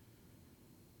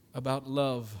about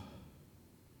love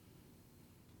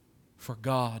for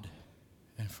God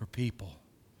and for people.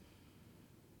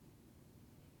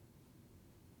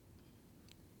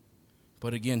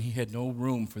 But again, he had no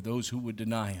room for those who would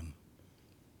deny him.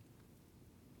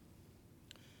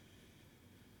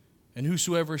 And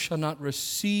whosoever shall not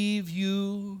receive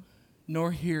you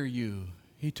nor hear you,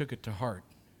 he took it to heart.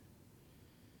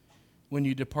 When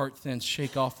you depart thence,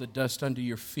 shake off the dust under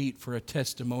your feet for a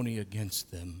testimony against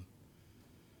them.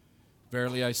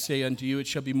 Verily I say unto you, it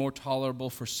shall be more tolerable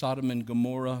for Sodom and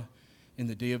Gomorrah in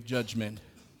the day of judgment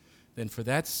than for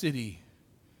that city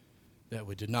that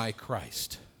would deny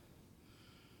Christ.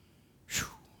 Whew.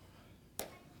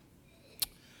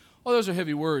 Oh, those are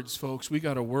heavy words, folks. We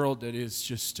got a world that is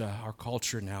just our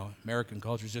culture now. American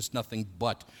culture is just nothing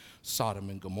but Sodom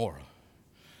and Gomorrah.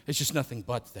 It's just nothing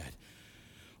but that.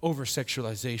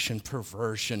 Over-sexualization,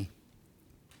 perversion,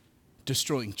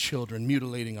 destroying children,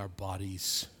 mutilating our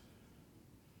bodies.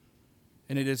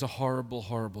 And it is a horrible,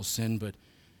 horrible sin, but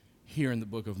here in the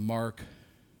book of Mark,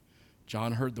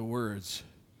 John heard the words,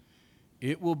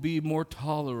 "It will be more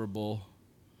tolerable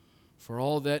for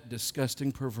all that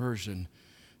disgusting perversion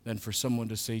than for someone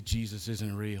to say Jesus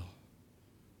isn't real.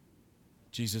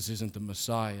 Jesus isn't the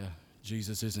Messiah.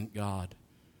 Jesus isn't God."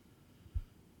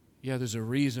 Yeah, there's a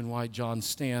reason why John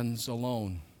stands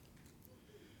alone.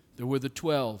 There were the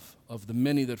 12 of the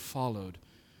many that followed.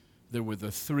 There were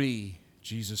the 3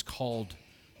 Jesus called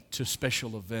to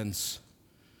special events.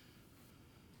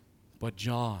 But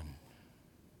John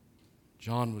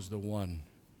was the one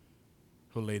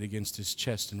who laid against his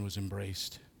chest and was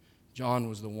embraced. John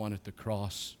was the one at the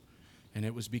cross, and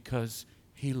it was because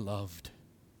he loved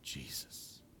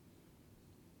Jesus.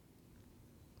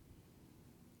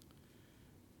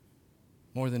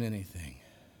 More than anything.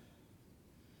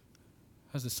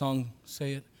 How's the song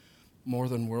say it? More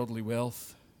than worldly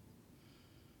wealth,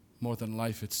 more than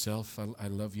life itself. I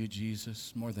love you,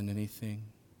 Jesus, more than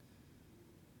anything.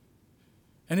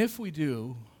 And if we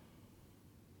do,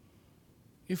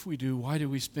 why do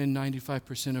we spend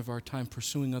 95% of our time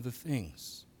pursuing other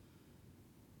things?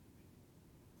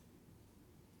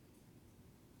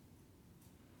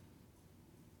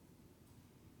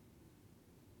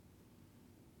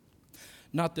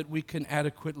 Not that we can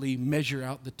adequately measure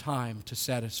out the time to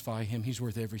satisfy him. He's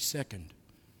worth every second.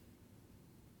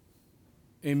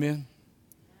 Amen?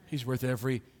 He's worth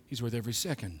every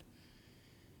second.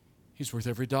 He's worth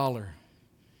every dollar.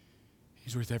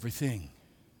 He's worth everything.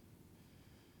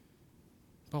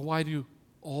 But why do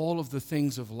all of the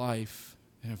things of life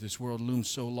and of this world loom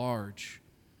so large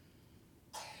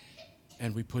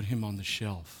and we put him on the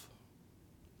shelf?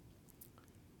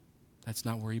 That's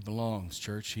not where he belongs,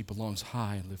 church. He belongs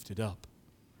high and lifted up.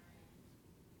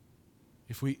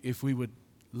 If we would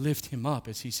lift him up,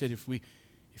 as he said,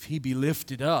 if he be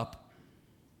lifted up,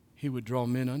 he would draw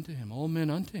men unto him, all men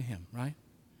unto him, right?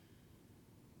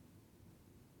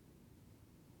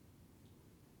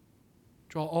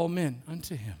 Draw all men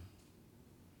unto him.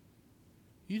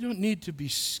 You don't need to be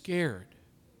scared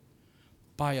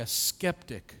by a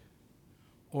skeptic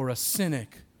or a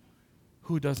cynic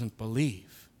who doesn't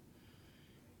believe.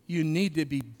 You need to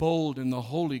be bold in the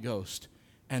Holy Ghost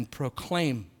and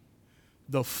proclaim,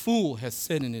 the fool has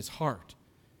said in his heart,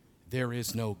 there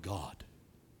is no God.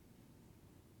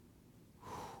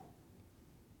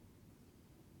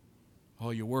 Oh,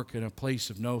 you work in a place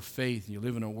of no faith, and you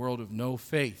live in a world of no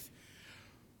faith.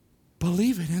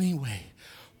 Believe it anyway.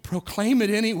 Proclaim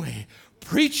it anyway.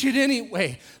 Preach it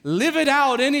anyway. Live it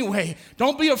out anyway.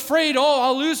 Don't be afraid,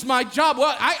 I'll lose my job.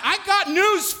 Well, I got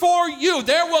news for you.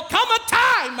 There will come a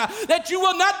time that you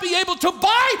will not be able to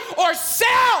buy or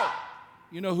sell.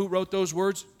 You know who wrote those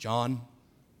words? John.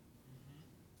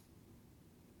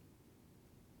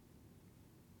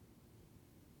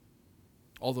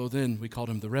 Although then we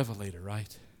called him the Revelator,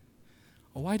 right?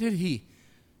 Well, why did he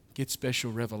get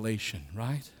special revelation,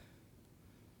 right?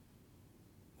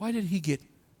 Why did he get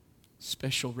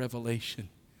special revelation?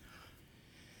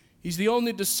 He's the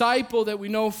only disciple that we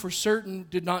know for certain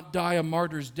did not die a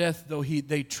martyr's death, though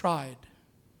they tried,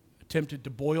 attempted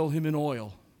to boil him in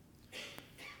oil.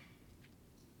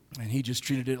 And he just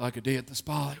treated it like a day at the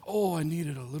spa, like, I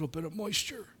needed a little bit of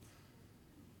moisture.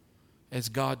 As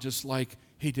God, just like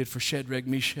he did for Shadrach,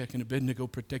 Meshach, and Abednego,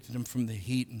 protected him from the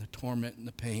heat and the torment and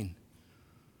the pain.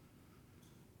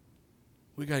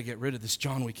 We got to get rid of this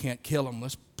John. We can't kill him.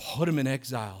 Let's put him in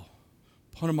exile.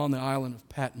 Put him on the island of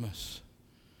Patmos.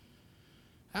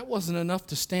 That wasn't enough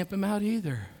to stamp him out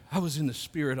either. I was in the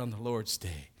Spirit on the Lord's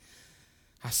day.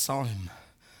 I saw him.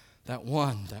 That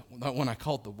one I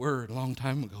called the Word a long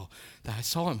time ago. That I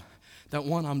saw him. That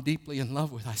one I'm deeply in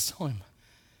love with. I saw him.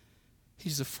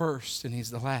 He's the first and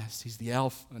he's the last. He's the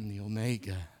Alpha and the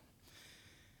Omega.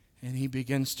 And he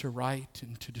begins to write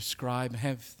and to describe,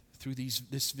 have through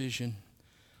this vision,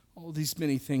 all these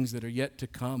many things that are yet to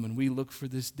come. And we look for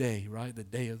this day, right? The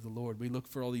day of the Lord. We look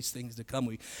for all these things to come.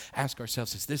 We ask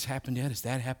ourselves, has this happened yet? Has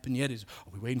that happened yet? Are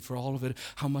we waiting for all of it?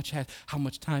 How much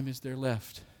time is there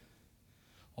left?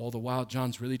 All the while,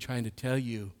 John's really trying to tell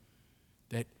you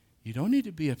that you don't need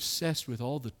to be obsessed with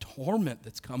all the torment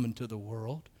that's coming to the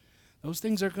world. Those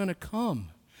things are going to come.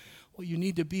 What you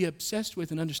need to be obsessed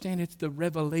with and understand, it's the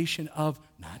revelation of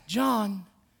not John.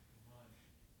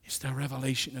 It's the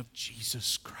revelation of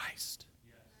Jesus Christ.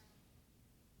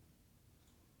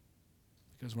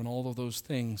 Because when all of those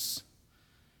things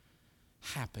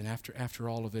happen, after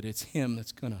all of it, it's him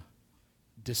that's going to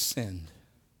descend.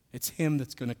 It's him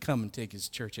that's going to come and take his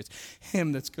church. It's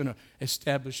him that's going to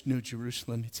establish New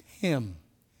Jerusalem. It's him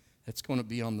that's going to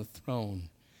be on the throne.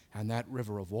 and that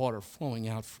river of water flowing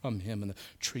out from him, and the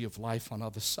tree of life on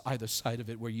either side of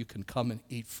it, where you can come and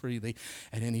eat freely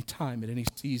at any time, at any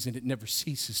season. It never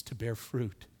ceases to bear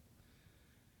fruit.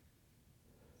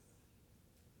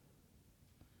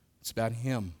 It's about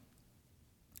him.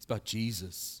 It's about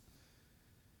Jesus.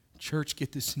 Church,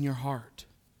 get this in your heart.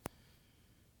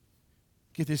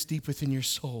 Get this deep within your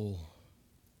soul.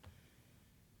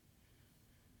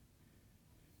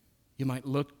 You might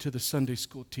look to the Sunday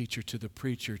school teacher, to the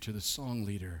preacher, to the song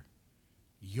leader.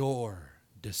 Your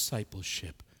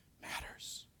discipleship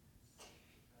matters.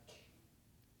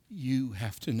 You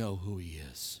have to know who he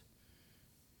is.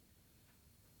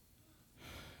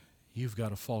 You've got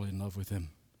to fall in love with him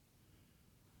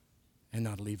and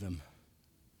not leave him.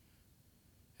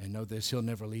 And know this, he'll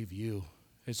never leave you,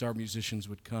 as our musicians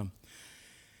would come.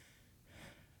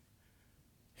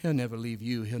 He'll never leave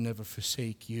you. He'll never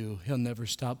forsake you. He'll never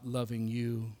stop loving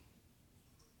you.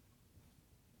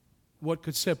 What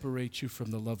could separate you from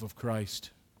the love of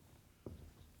Christ?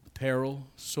 Peril,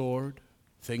 sword,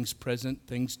 things present,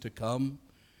 things to come,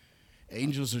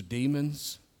 angels or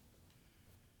demons.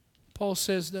 Paul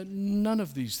says that none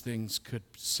of these things could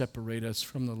separate us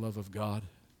from the love of God,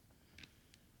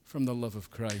 from the love of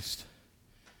Christ.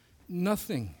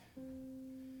 Nothing.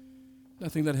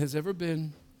 Nothing that has ever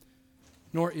been,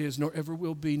 nor is, nor ever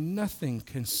will be. Nothing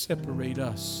can separate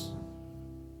us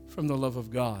from the love of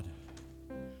God.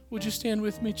 Would you stand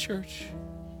with me, church?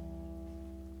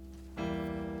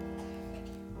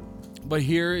 But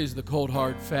here is the cold,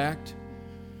 hard fact.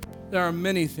 There are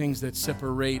many things that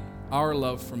separate our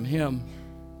love from him.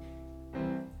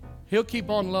 He'll keep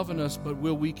on loving us, but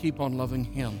will we keep on loving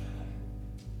him?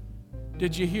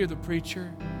 Did you hear the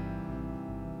preacher?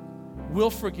 We'll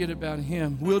forget about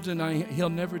him. We'll deny him. He'll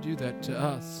never do that to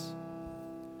us.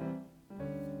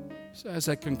 So as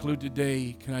I conclude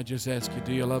today, can I just ask you,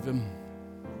 do you love him?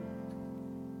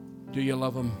 Do you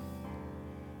love him?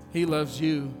 He loves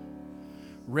you.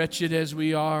 Wretched as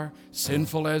we are,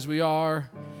 sinful as we are,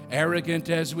 arrogant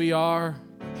as we are,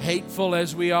 hateful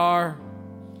as we are,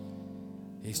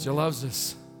 he still loves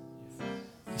us.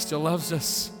 He still loves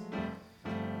us.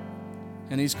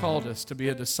 And he's called us to be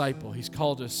a disciple. He's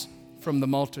called us from the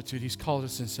multitude. He's called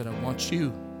us and said, I want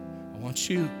you. I want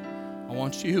you. I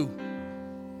want you.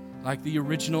 Like the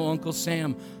original Uncle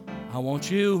Sam, I want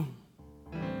you.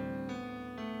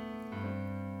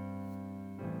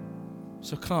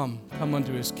 So come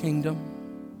unto his kingdom.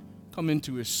 Come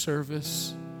into his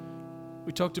service.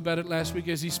 We talked about it last week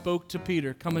as he spoke to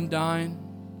Peter. Come and dine.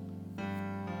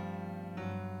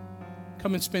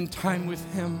 Come and spend time with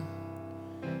him.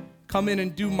 Come in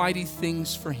and do mighty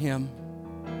things for him.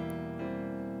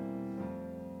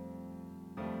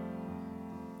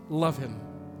 Love him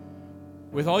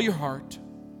with all your heart,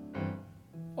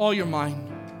 all your mind,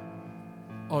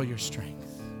 all your strength.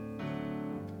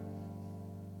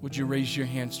 Would you raise your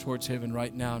hands towards heaven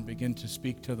right now and begin to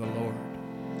speak to the Lord?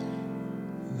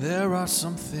 There are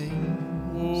some things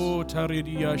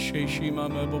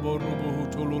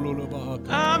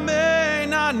I may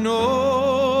not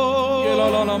know.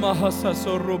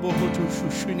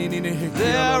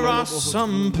 There are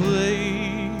some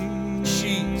places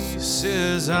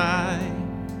I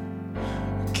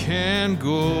can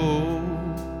go,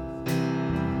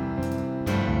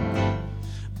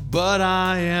 but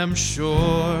I am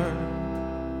sure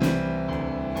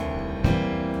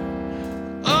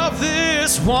of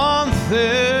this one thing: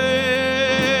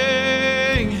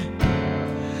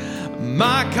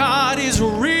 my God is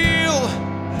real,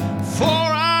 for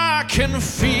I can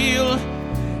feel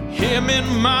him in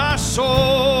my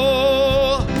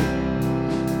soul.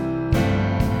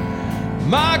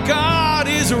 My God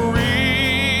is real.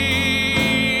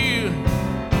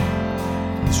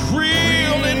 He's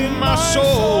real in my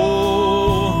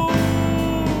soul.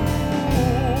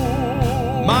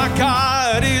 My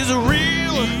God is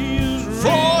real,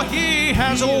 for he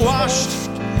has washed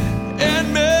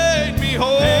and made me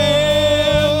whole.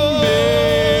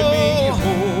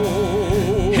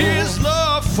 His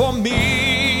love for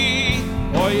me,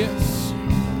 Oh yes,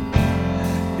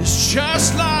 is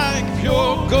just like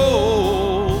pure gold.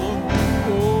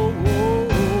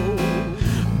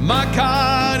 My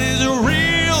God is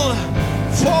real,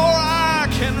 for I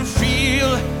can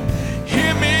feel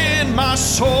him in my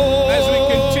soul. as we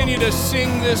continue to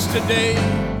sing this today,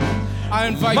 I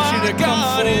invite you to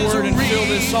come forward and fill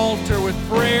this altar with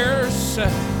prayers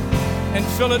and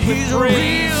fill it with He's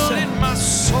praise real in my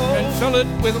soul. and fill it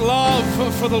with love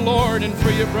for the Lord and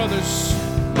for your brothers.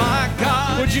 My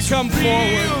God Would you is come real,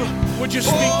 forward? Would you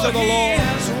speak for to the he Lord?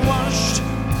 has washed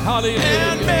and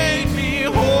Hallelujah. made me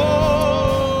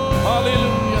whole.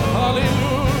 Hallelujah.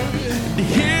 Hallelujah.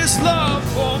 His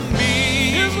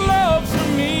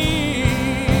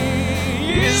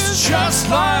just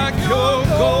like your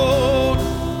gold.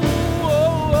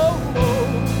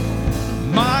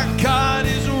 My God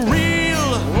is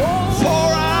real, for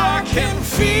I can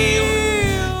feel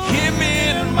Him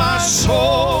in my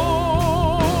soul.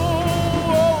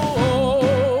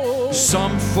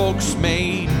 Some folks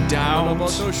may doubt,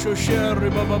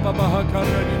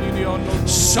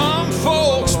 some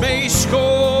folks may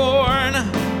scorn,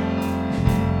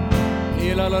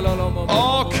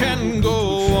 all can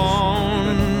go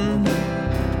on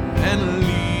and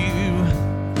leave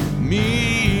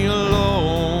me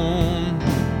alone.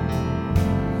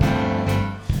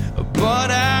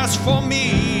 But as for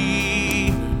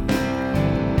me,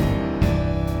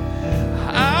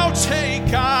 I'll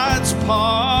take God's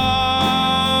part.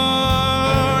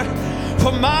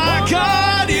 For my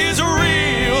God is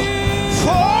real,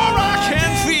 for I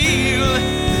can feel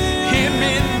Him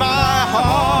in my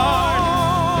heart.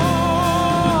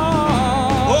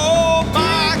 Oh,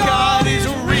 my God is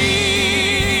real.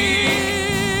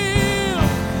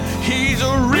 He's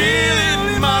real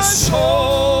in my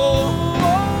soul.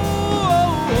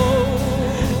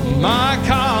 My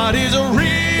God is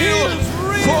real,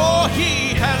 for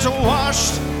He has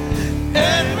washed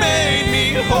and made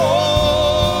me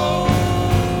whole.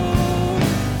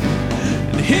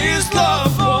 And His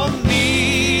love for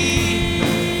me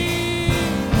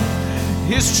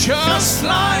is just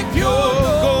like your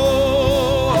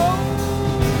gold.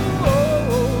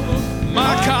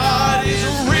 My God is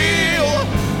real,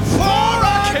 for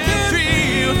I can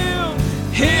feel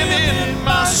Him in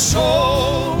my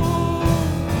soul.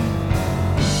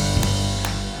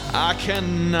 I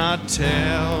cannot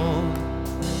tell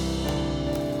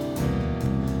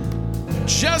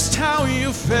just how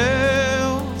you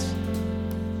felt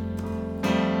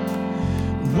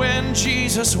when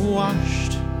Jesus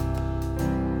washed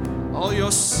all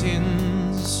your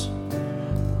sins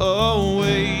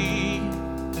away.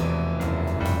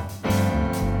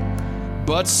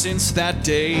 But since that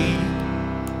day,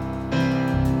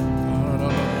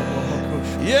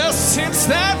 yes, since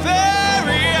that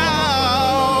very hour,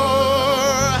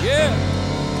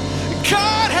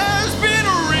 God has been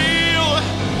real,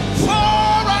 for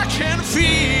I can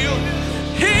feel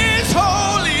His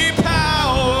holy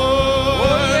power.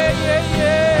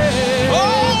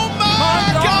 Oh,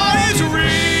 my God is real.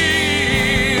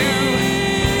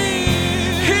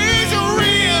 He's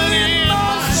real in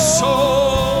my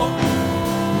soul.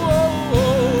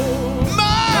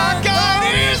 My God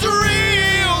is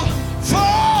real,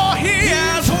 for He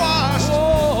has washed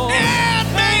and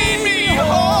made me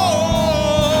whole.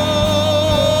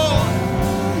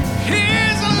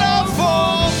 His love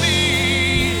for me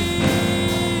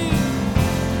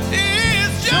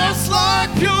is just like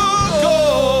pure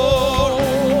gold.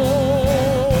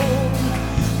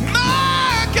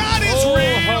 My God is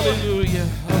real, Hallelujah.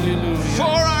 Hallelujah. for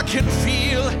I can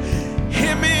feel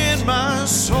Him in my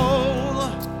soul.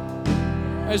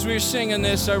 As we were singing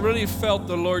this, I really felt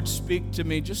the Lord speak to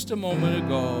me just a moment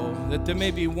ago that there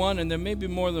may be one, and there may be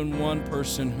more than one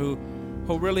person who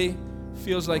really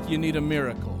feels like you need a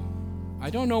miracle. I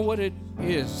don't know what it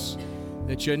is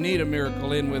that you need a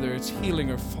miracle in, whether it's healing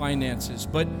or finances,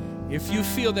 but if you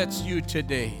feel that's you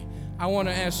today, I want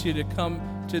to ask you to come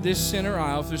to this center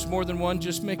aisle. If there's more than one,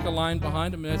 just make a line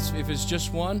behind them. If it's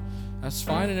just one, that's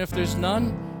fine, and if there's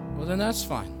none, well, then that's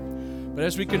fine. But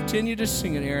as we continue to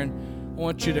sing it, Aaron, I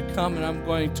want you to come, and I'm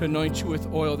going to anoint you with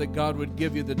oil that God would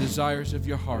give you the desires of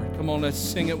your heart. Come on, let's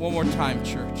sing it one more time,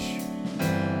 church.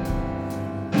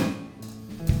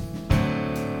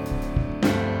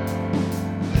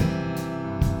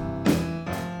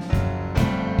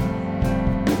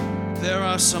 There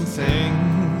are some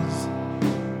things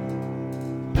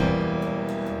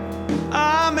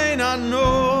I may not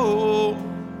know.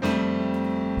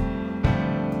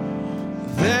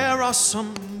 There are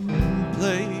some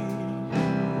places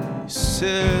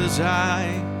I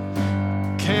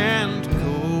can't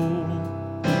go,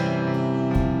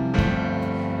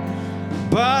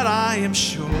 but I am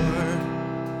sure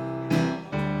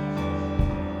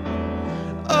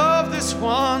of this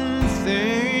one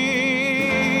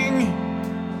thing: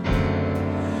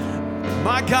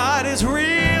 my God is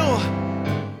real,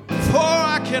 for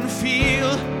I can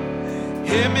feel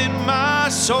Him in my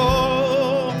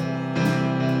soul.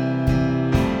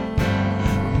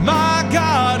 My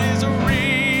God is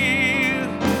real,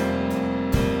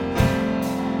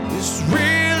 is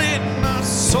real in my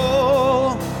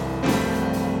soul.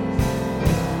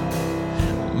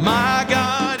 My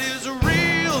God is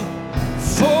real,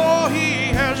 for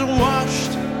He has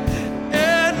washed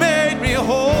and made me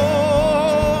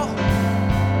whole.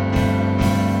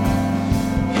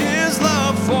 His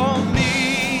love for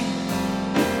me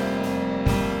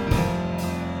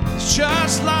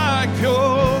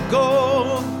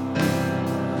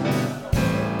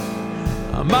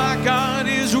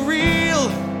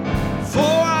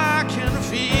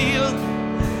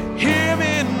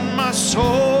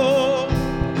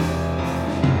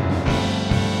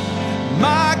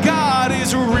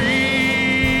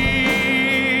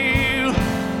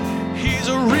is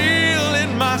real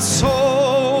in my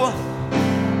soul.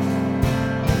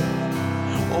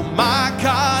 Oh, my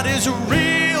God is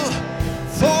real,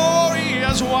 for He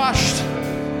has washed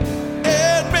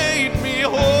and made me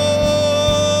whole.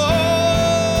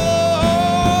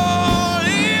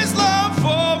 His love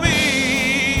for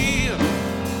me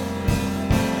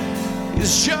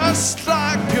is just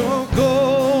like pure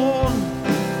gold.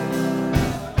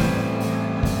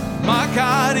 My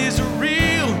God is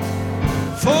real,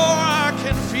 for I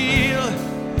can feel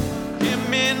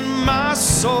Him in my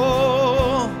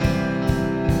soul.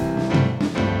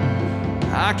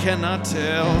 I cannot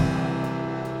tell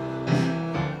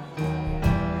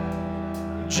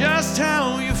just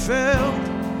how you felt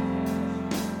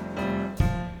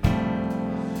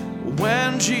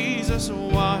when Jesus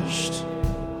washed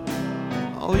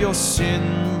all your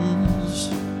sins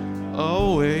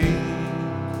away.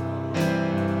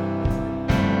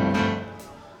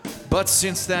 But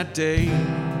since that day,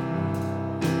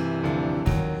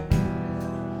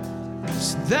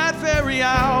 since that very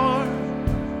hour,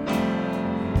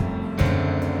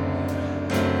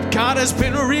 God has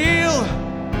been real,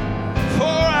 for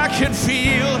I can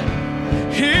feel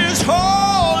His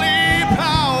holy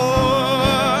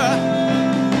power.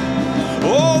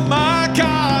 Oh, my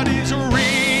God is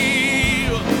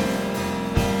real.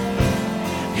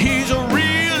 He's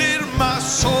real in my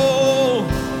soul.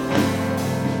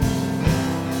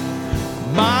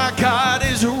 My God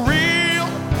is real,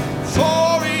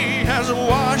 for He has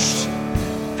washed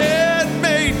and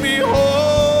made me whole.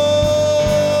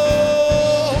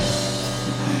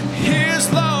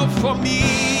 For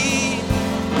me,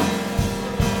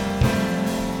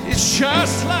 it's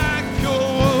just like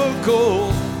pure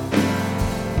gold.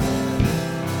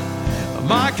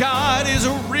 My God is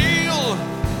real,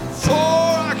 for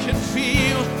I can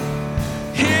feel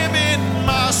Him in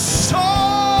my soul.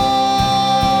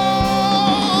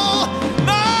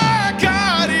 My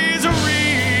God is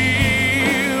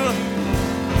real.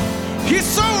 He's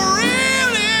so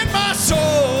real in my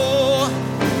soul.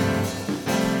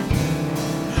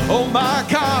 Oh, my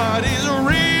God is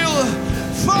real,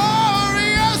 for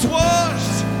He has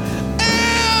washed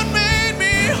and made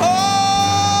me whole.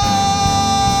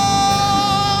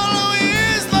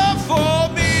 His love for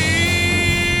me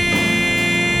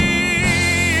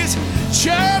is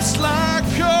just like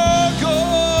pure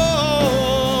gold.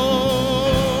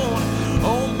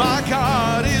 Oh, my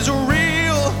God is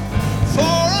real, for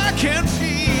I can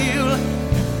feel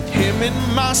Him in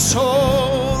my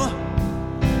soul.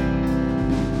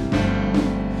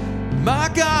 My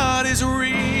God is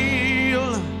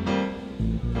real.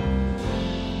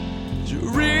 He's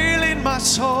real in my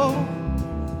soul.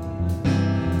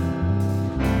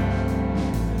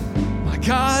 My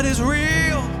God is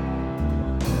real,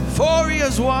 for He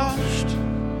has washed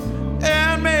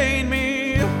and made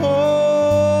me whole.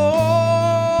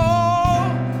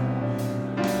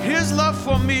 His love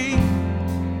for me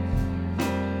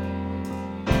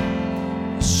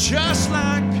is just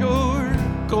like pure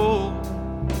gold.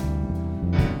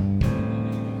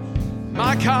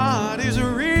 My God is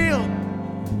real.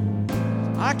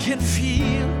 I can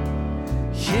feel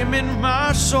Him in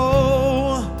my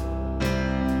soul.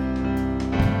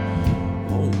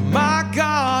 Oh, my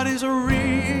God is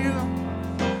real.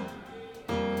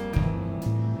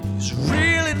 He's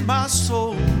real in my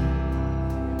soul.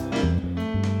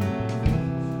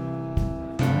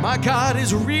 My God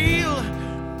is real,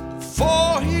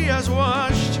 for He has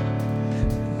washed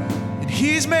and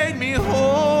He's made me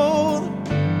whole.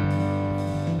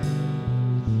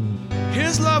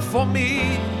 His love for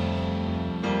me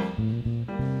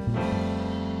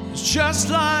is just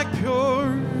like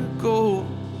pure gold.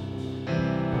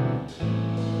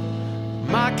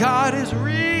 My God is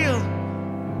real,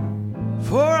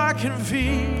 for I can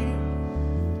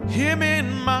feel Him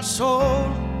in my soul.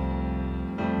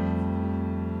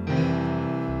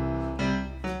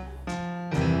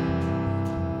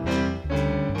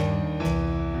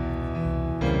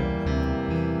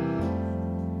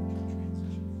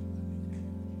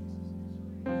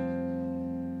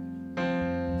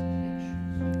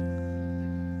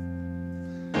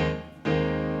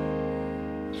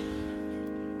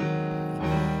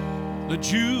 The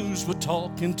Jews were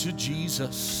talking to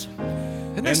Jesus,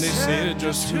 and they said,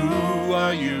 just who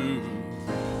are you?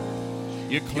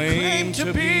 You claim to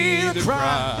be the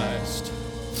Christ,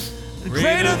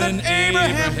 greater than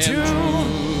Abraham too.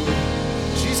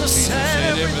 Jesus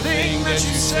said, everything that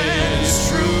you said is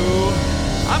true.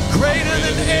 I'm greater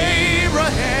than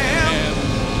Abraham,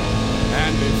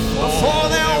 and before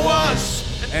there was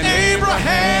an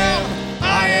Abraham,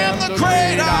 I am the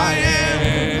great I am.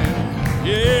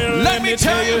 Yeah, Let me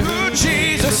tell you who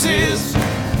Jesus Jesus is.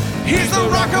 He's the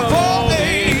rock of all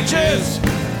ages.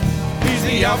 He's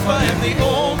the Alpha and the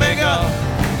Omega.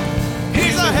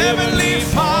 He's the Heavenly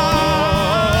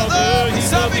Father.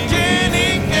 He's the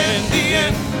beginning and the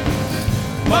end.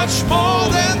 Much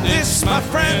more than this, my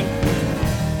friend.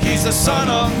 He's the Son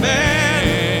of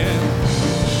Man.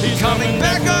 He's coming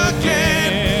back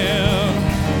again.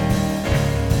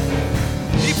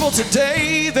 People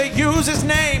today, they use his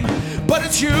name, but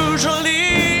it's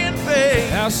usually in vain.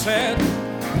 How sad.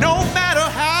 No matter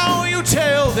how you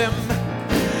tell them,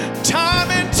 time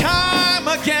and time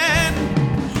again.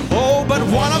 Oh, but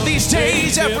one of these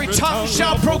days every tongue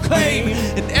shall proclaim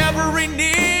and every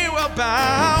knee will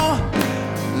bow.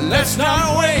 Let's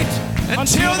not wait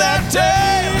until that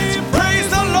day. Praise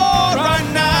the Lord right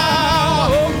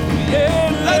now.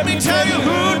 Let me tell you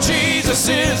who Jesus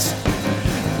is.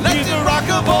 He's the rock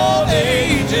of all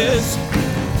ages.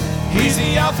 He's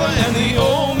the Alpha and the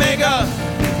Omega.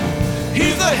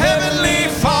 He's the Heavenly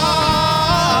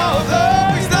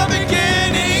Father. He's the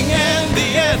beginning and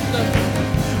the end.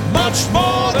 Much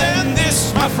more than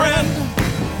this, my friend.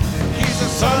 He's the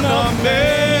Son of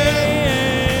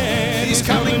Man. He's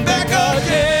coming back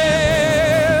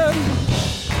again.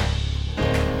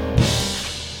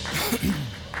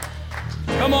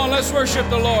 Come on, let's worship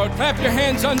the Lord. Clap your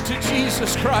hands unto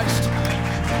Jesus Christ.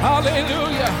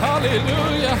 Hallelujah,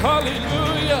 hallelujah,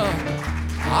 hallelujah.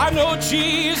 I know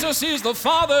Jesus is the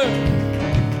Father.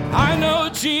 I know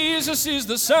Jesus is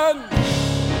the Son.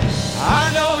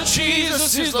 I know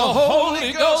Jesus is the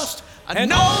Holy Ghost. I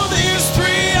know these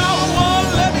three are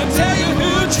one. Let me tell you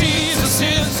who Jesus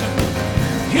is.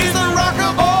 He's the rock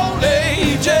of all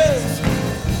ages.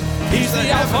 He's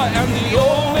the Alpha and the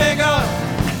Omega.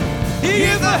 He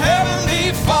is the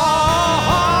Heavenly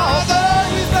Father.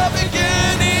 He's the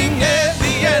beginning and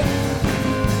the end.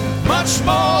 Much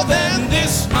more than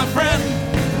this, my friend.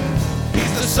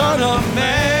 He's the Son of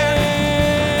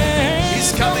Man.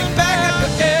 He's coming back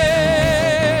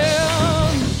again.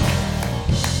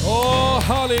 Oh,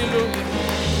 hallelujah.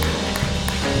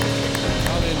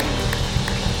 Hallelujah.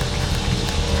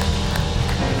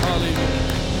 Hallelujah.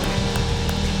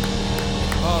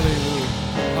 Hallelujah.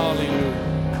 Hallelujah.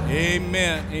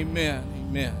 Amen. Amen.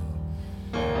 Amen.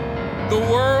 The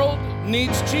world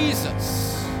needs Jesus.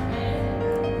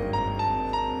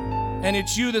 And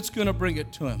it's you that's going to bring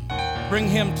it to him. Bring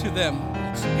him to them.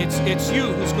 It's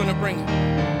you who's going to bring it.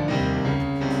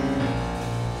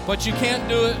 But you can't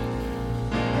do it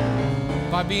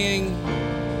by being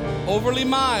overly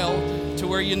mild to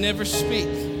where you never speak.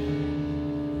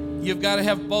 You've got to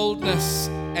have boldness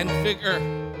and vigor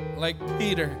like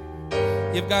Peter.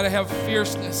 You've got to have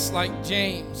fierceness like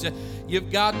James.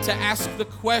 You've got to ask the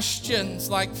questions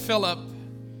like Philip.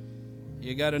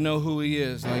 You got to know who he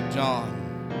is like John.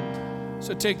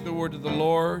 So take the word of the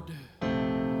Lord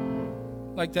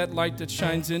like that light that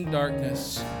shines in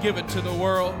darkness. Give it to the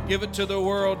world. Give it to the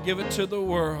world. Give it to the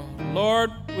world.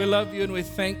 Lord, we love you and we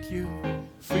thank you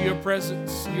for your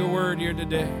presence, your word here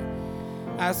today.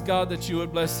 Ask God that you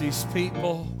would bless these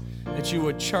people, that you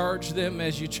would charge them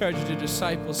as you charged the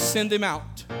disciples. Send them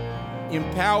out,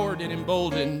 empowered and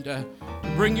emboldened.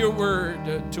 Bring your word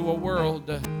to a world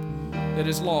that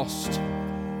is lost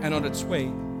and on its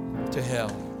way to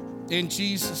hell. In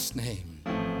Jesus' name,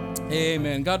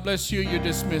 amen. God bless you. You're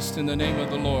dismissed in the name of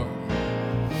the Lord.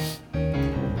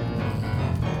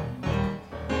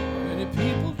 Many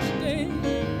people today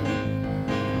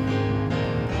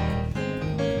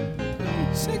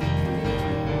sick.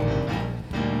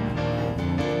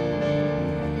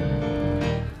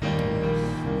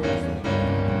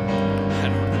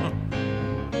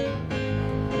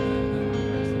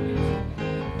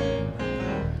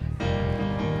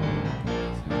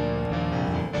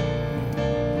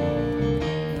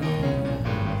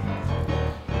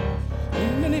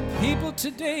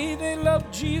 Today they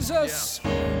love Jesus,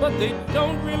 but they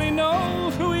don't really know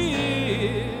who he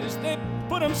is. They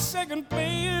put him second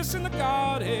place in the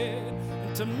Godhead,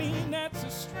 and to me that's